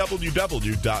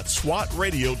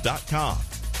www.swatradio.com.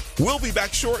 We'll be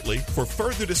back shortly for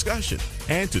further discussion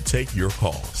and to take your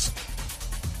calls.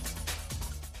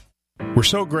 We're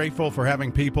so grateful for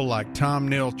having people like Tom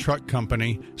Neal Truck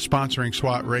Company sponsoring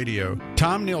SWAT Radio.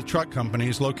 Tom Neal Truck Company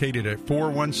is located at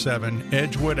 417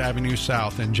 Edgewood Avenue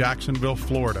South in Jacksonville,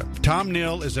 Florida. Tom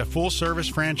Neal is a full-service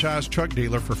franchise truck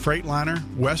dealer for Freightliner,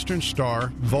 Western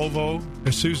Star, Volvo,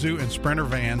 Isuzu, and Sprinter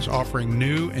vans, offering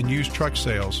new and used truck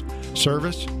sales,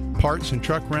 service, parts and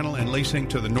truck rental and leasing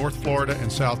to the North Florida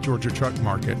and South Georgia truck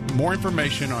market. More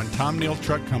information on Tom Neal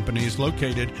Truck Company is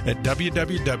located at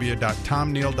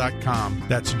www.tomneal.com.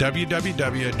 That's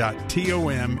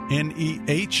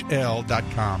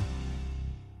www.tomnehl.com.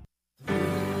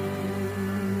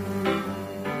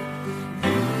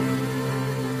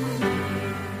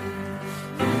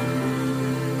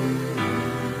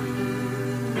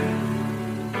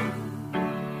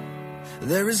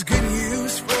 There is good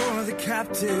news for the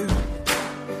captive,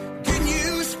 good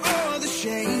news for the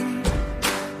shamed.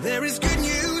 There is good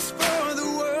news for the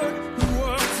world who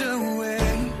walked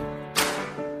away.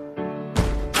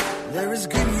 There is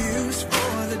good news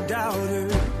for the doubter,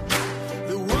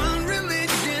 the one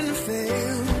religion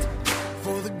failed.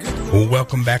 For the good Lord.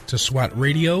 Welcome back to SWAT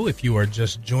Radio. If you are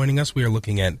just joining us, we are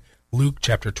looking at Luke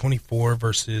chapter 24,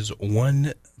 verses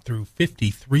 1 through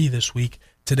 53 this week.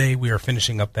 Today we are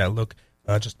finishing up that look.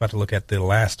 Just about to look at the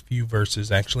last few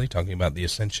verses, actually, talking about the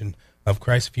ascension of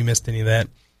Christ. If you missed any of that,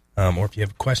 or if you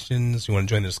have questions, you want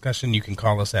to join the discussion, you can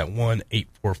call us at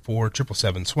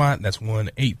 1-844-777-SWAT. That's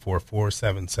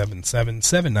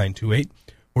 1-844-777-7928.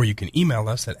 Or you can email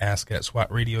us at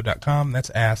ask@swatradio.com. That's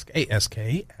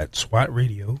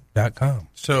ask@swatradio.com.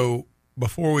 So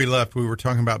before we left, we were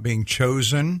talking about being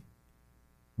chosen,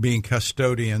 being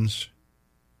custodians,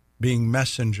 being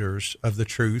messengers of the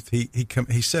truth.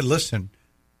 He said, listen,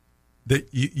 that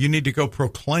you need to go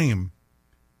proclaim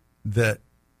that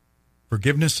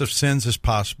forgiveness of sins is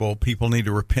possible. People need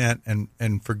to repent,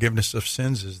 and forgiveness of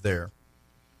sins is there.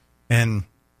 And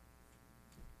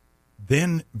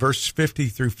then verse 50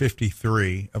 through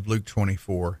 53 of Luke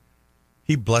 24,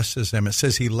 he blesses them. It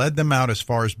says he led them out as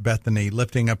far as Bethany.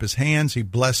 Lifting up his hands, he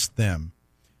blessed them.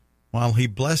 While he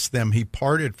blessed them, he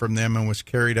parted from them and was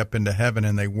carried up into heaven,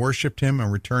 and they worshipped him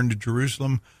and returned to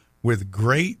Jerusalem with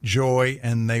great joy,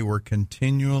 and they were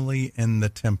continually in the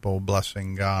temple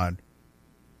blessing God.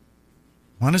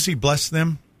 Why does he bless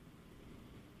them?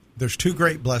 There's two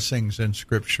great blessings in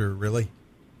Scripture, really.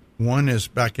 One is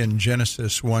back in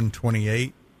Genesis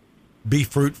 1:28, be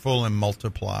fruitful and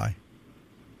multiply.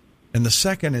 And the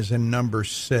second is in Numbers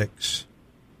 6.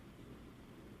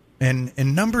 And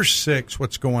in Numbers 6,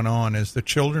 what's going on is the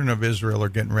children of Israel are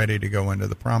getting ready to go into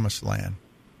the Promised Land.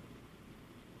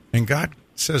 And God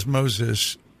says,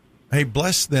 Moses, hey,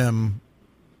 bless them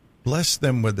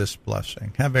with this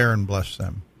blessing. Have Aaron bless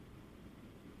them.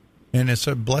 And it's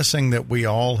a blessing that we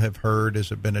all have heard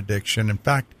as a benediction. In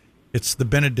fact, it's the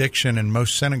benediction in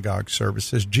most synagogue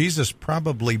services. Jesus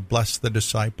probably blessed the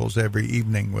disciples every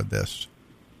evening with this.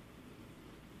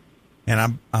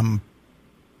 And I'm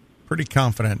pretty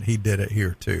confident he did it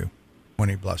here too when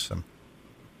he blessed them.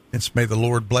 It's, may the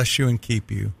Lord bless you and keep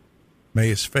you. May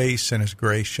his face and his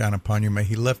grace shine upon you. May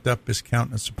he lift up his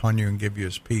countenance upon you and give you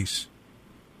his peace.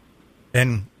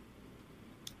 And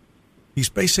he's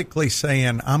basically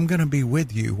saying, I'm going to be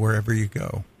with you wherever you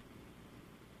go.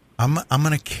 I'm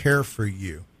going to care for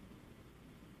you.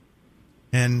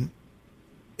 And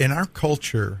in our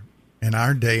culture, in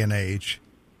our day and age,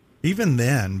 even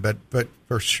then, but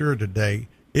for sure today,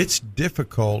 it's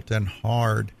difficult and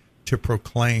hard to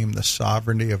proclaim the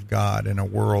sovereignty of God in a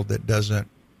world that doesn't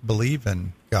believe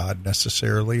in God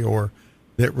necessarily, or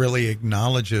that really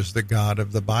acknowledges the God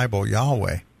of the Bible,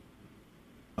 Yahweh.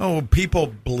 Oh, people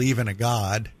believe in a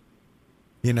God.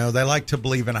 You know, they like to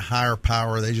believe in a higher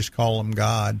power. They just call him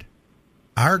God.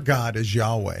 Our God is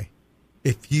Yahweh.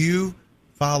 If you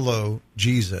follow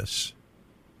Jesus,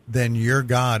 then your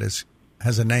God has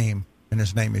a name, and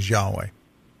his name is Yahweh.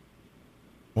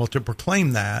 Well, to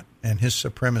proclaim that and his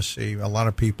supremacy, a lot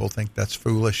of people think that's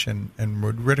foolish and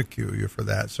would ridicule you for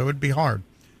that. So it'd be hard.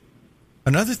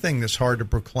 Another thing that's hard to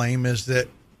proclaim is that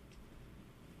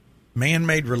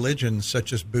man-made religions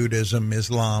such as Buddhism,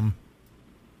 Islam,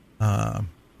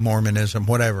 Mormonism,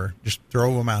 whatever, just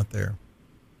throw them out there,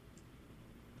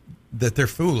 that they're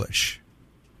foolish.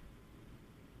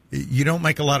 You don't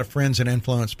make a lot of friends and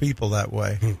influence people that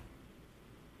way.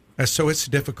 So it's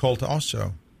difficult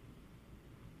also.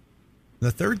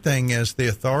 The third thing is the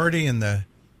authority and the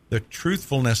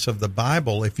truthfulness of the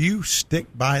Bible. If you stick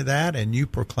by that and you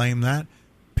proclaim that,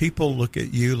 people look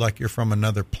at you like you're from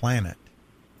another planet.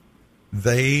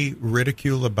 They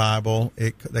ridicule the Bible.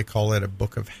 They call it a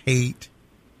book of hate.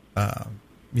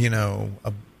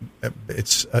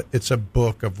 It's a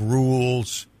book of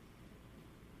rules.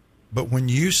 But when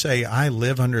you say, I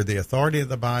live under the authority of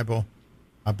the Bible,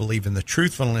 I believe in the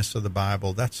truthfulness of the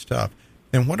Bible, that's tough.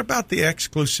 And what about the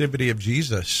exclusivity of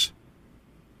Jesus?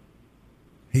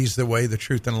 He's the way, the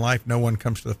truth, and life. No one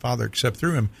comes to the Father except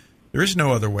through him. There is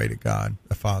no other way to God,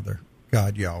 the Father,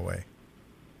 God Yahweh.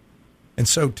 And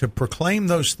so to proclaim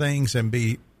those things and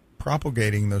be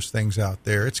propagating those things out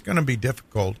there, it's going to be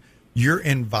difficult. You're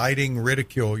inviting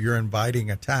ridicule. You're inviting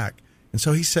attack. And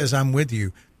so he says, I'm with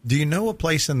you. Do you know a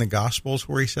place in the Gospels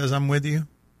where he says, I'm with you?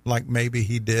 Like maybe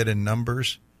he did in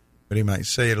Numbers, but he might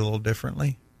say it a little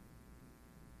differently.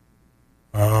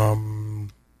 When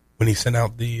he sent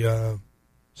out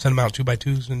sent them out 2 by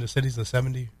 2s into cities, the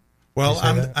 70. Well,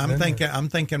 I'm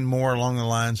thinking more along the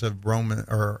lines of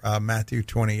Matthew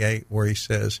 28, where he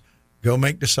says, "Go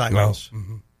make disciples,"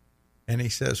 and he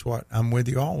says, "What? I'm with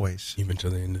you always, even to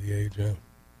the end of the age." Yeah,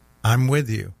 I'm with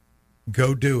you.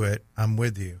 Go do it. I'm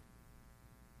with you.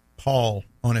 Paul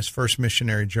on his first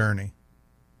missionary journey.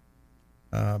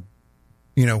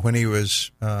 When he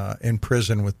was in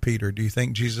prison with Peter, do you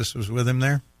think Jesus was with him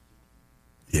there?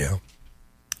 Yeah.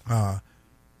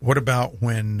 What about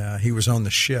when he was on the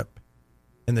ship?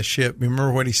 In the ship,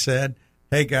 remember what he said?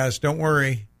 Hey guys, don't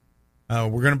worry, we're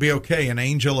going to be okay. An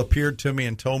angel appeared to me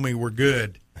and told me we're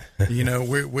good.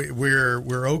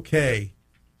 We're okay.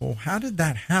 Well, how did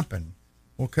that happen?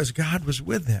 Well, because God was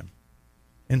with him,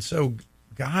 and so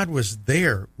God was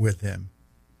there with him.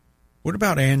 What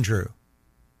about Andrew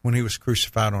when he was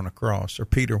crucified on a cross, or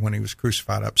Peter when he was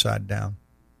crucified upside down?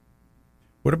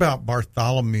 What about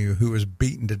Bartholomew, who was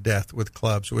beaten to death with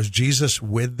clubs? Was Jesus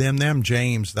with them?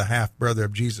 James, the half-brother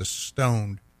of Jesus,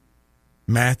 stoned.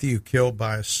 Matthew killed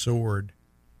by a sword.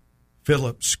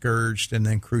 Philip scourged and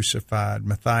then crucified.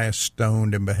 Matthias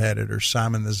stoned and beheaded, or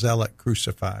Simon the Zealot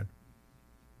crucified.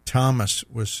 Thomas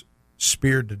was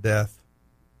speared to death.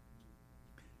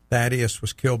 Thaddeus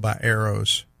was killed by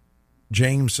arrows.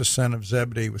 James, the son of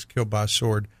Zebedee, was killed by a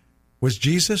sword. Was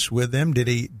Jesus with them? Did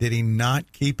he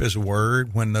not keep his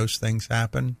word when those things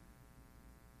happened?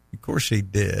 Of course he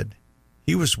did.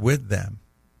 He was with them.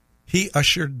 He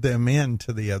ushered them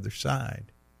into the other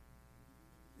side.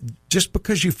 Just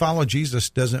because you follow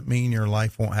Jesus doesn't mean your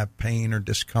life won't have pain or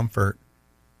discomfort.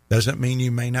 Doesn't mean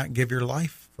you may not give your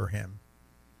life for him.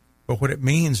 But what it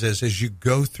means is as you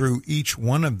go through each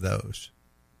one of those,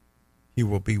 he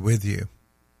will be with you.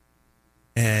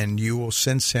 And you will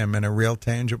sense him in a real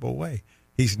tangible way.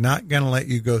 He's not going to let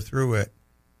you go through it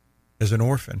as an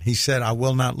orphan. He said, I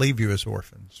will not leave you as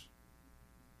orphans.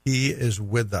 He is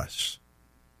with us.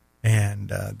 And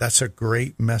that's a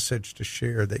great message to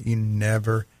share, that you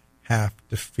never have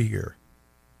to fear,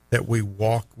 that we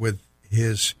walk with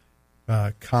his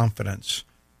confidence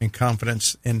and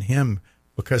confidence in him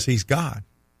because he's God.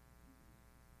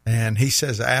 And he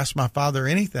says, ask my Father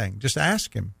anything. Just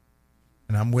ask him.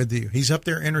 And I'm with you. He's up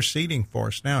there interceding for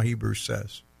us now, Hebrews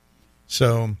says.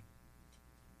 So,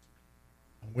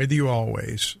 I'm with you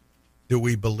always. Do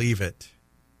we believe it?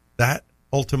 That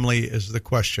ultimately is the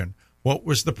question. What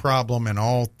was the problem in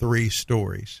all three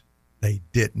stories? They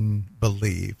didn't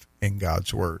believe in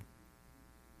God's word.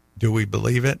 Do we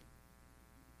believe it?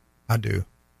 I do.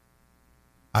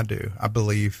 I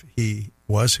believe he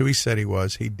was who he said he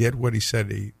was. He did what he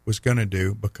said he was going to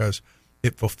do because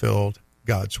it fulfilled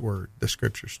God's word, the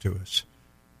scriptures to us.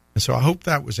 And so I hope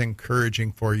that was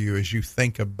encouraging for you as you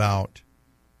think about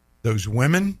those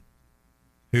women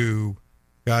who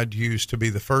God used to be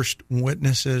the first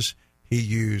witnesses. He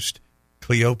used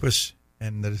Cleopas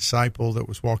and the disciple that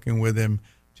was walking with him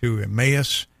to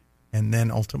Emmaus, and then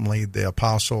ultimately the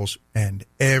apostles, and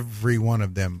every one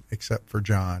of them except for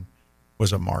John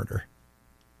was a martyr.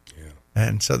 Yeah.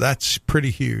 And so that's pretty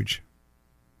huge.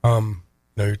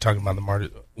 No, you're talking about the martyr.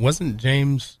 Wasn't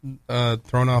James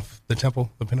thrown off the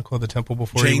temple, the pinnacle of the temple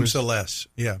before James the Less,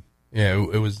 yeah. Yeah,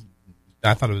 it was.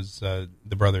 I thought it was the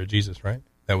brother of Jesus, right?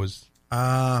 That was.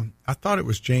 I thought it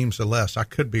was James the Less. I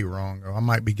could be wrong. I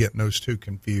might be getting those two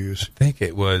confused. I think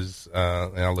it was.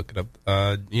 And I'll look it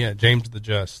up. Yeah, James the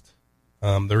Just.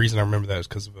 The reason I remember that is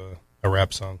because of a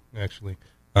rap song, actually.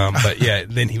 But yeah,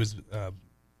 then he was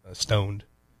stoned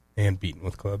and beaten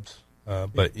with clubs.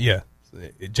 But yeah.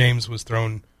 James was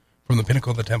thrown from the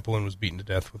pinnacle of the temple and was beaten to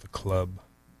death with a club.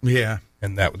 Yeah.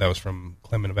 And that was from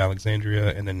Clement of Alexandria.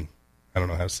 And then, I don't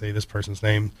know how to say this person's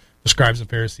name. The scribes and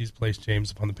Pharisees placed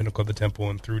James upon the pinnacle of the temple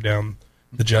and threw down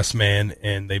the just man,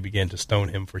 and they began to stone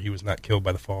him, for he was not killed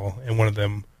by the fall. And one of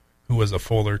them who was a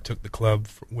fuller, took the club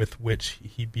with which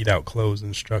he beat out clothes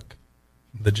and struck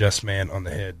the just man on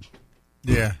the head.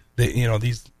 Yeah.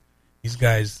 These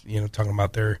guys, talking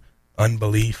about their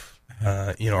unbelief,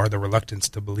 or the reluctance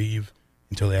to believe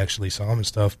until they actually saw him and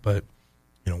stuff. But,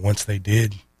 once they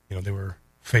did, they were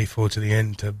faithful to the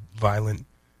end to violent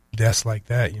deaths like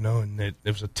that, and it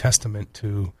was a testament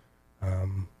to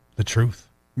the truth.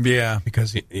 Yeah.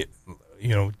 Because,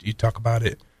 you talk about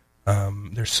it,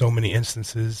 there's so many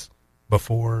instances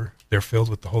before they're filled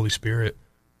with the Holy Spirit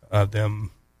of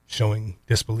them showing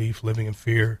disbelief, living in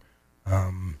fear.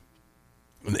 And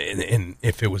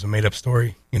if it was a made-up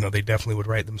story, they definitely would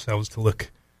write themselves to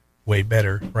look way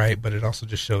better, right? But it also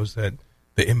just shows that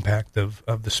the impact of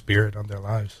the Spirit on their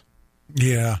lives.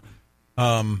 Yeah.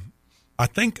 I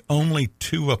think only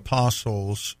 2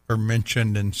 apostles are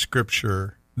mentioned in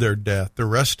Scripture, their death. The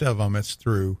rest of them, it's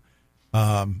through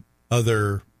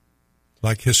other,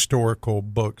 like, historical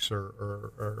books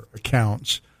or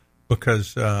accounts,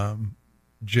 because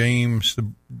James,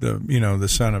 the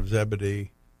son of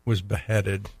Zebedee, was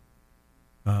beheaded.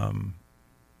 And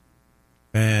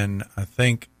I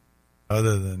think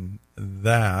other than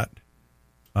that,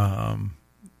 there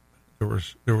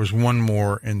was one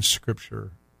more in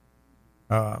Scripture,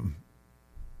 and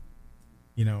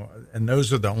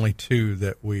those are the only 2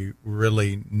 that we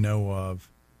really know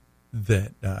of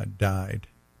that died,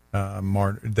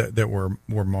 that were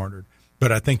martyred.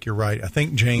 But I think you're right. I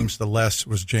think James the Less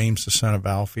was James the son of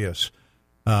Alphaeus,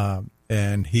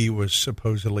 and he was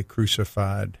supposedly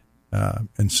crucified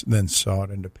and then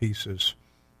sawed into pieces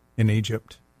in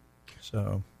Egypt.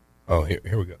 So,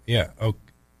 here we go. Yeah. Okay.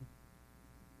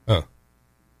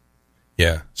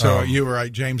 Yeah. So you were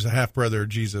right. James, the half brother of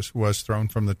Jesus, was thrown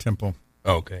from the temple.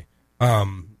 Okay. What I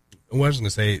was going to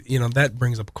say, that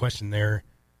brings up a question there,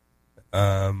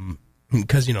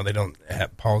 because they don't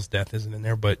have Paul's death isn't in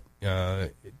there, but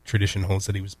tradition holds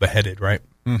that he was beheaded, right?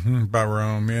 Mm-hmm, by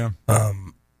Rome, yeah.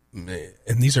 And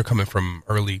these are coming from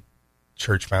early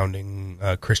church founding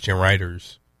Christian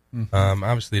writers. Mm-hmm.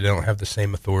 Obviously, they don't have the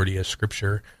same authority as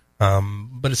Scripture,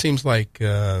 but it seems like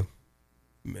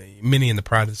many in the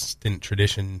Protestant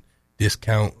tradition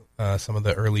discount some of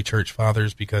the early church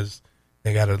fathers because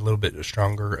they got a little bit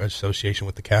stronger association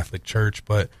with the Catholic Church.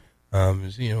 But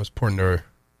it's important to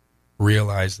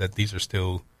realize that these are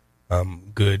still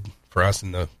good for us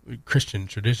in the Christian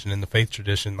tradition, in the faith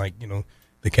tradition. Like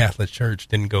the Catholic Church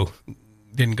didn't go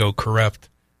corrupt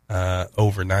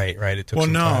overnight, right? It took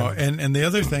some time. And the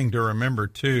other thing to remember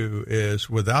too is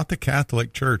without the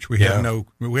Catholic Church, we have no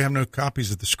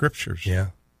copies of the Scriptures. Yeah.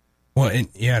 Well,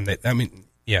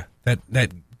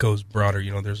 that goes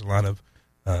broader. There's a lot of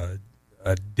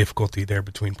difficulty there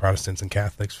between Protestants and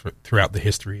Catholics throughout the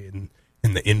history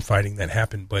and the infighting that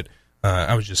happened. But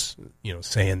I was just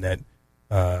saying that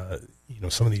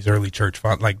some of these early church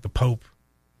like the Pope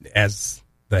as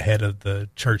the head of the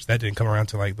church, that didn't come around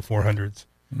to like the 400s.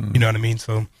 You know what I mean?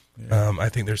 So I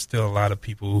think there's still a lot of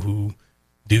people who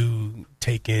do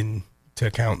take into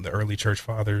account the early church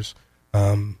fathers.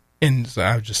 And so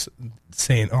I was just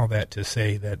saying all that to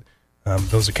say that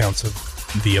those accounts of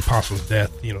the apostles'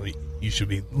 death, you should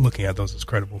be looking at those as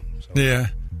credible. So. Yeah.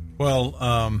 Well,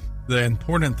 the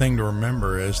important thing to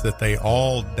remember is that they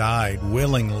all died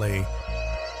willingly.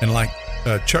 And like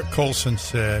Chuck Colson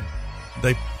said,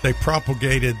 they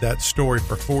propagated that story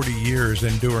for 40 years,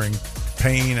 enduring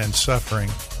pain and suffering.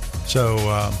 So,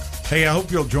 hey, I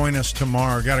hope you'll join us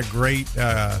tomorrow. Got a great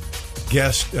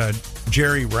guest,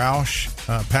 Jerry Roush,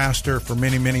 pastor for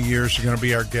many, many years, is going to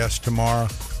be our guest tomorrow,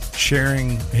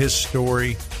 sharing his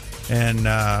story. And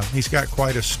he's got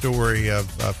quite a story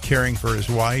of caring for his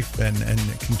wife and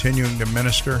continuing to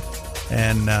minister.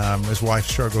 And his wife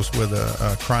struggles with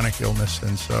a chronic illness.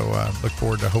 And so look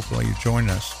forward to hopefully you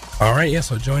join us. All right,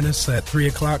 so join us at 3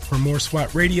 o'clock for more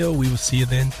SWAT Radio. We will see you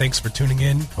then. Thanks for tuning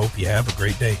in. Hope you have a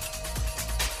great day.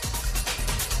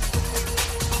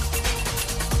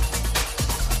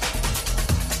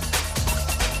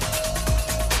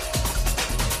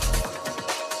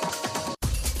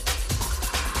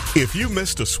 If you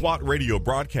missed a SWAT Radio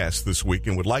broadcast this week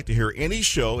and would like to hear any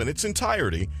show in its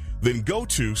entirety, then go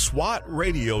to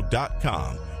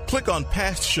SWATradio.com. Click on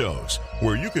past shows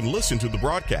where you can listen to the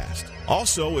broadcast.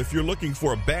 Also, if you're looking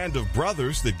for a band of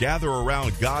brothers that gather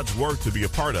around God's Word to be a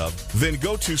part of, then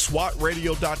go to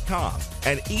SWATradio.com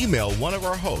and email one of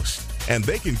our hosts, and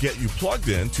they can get you plugged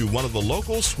in to one of the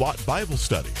local SWAT Bible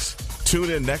studies.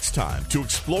 Tune in next time to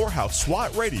explore how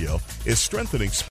SWAT Radio is strengthening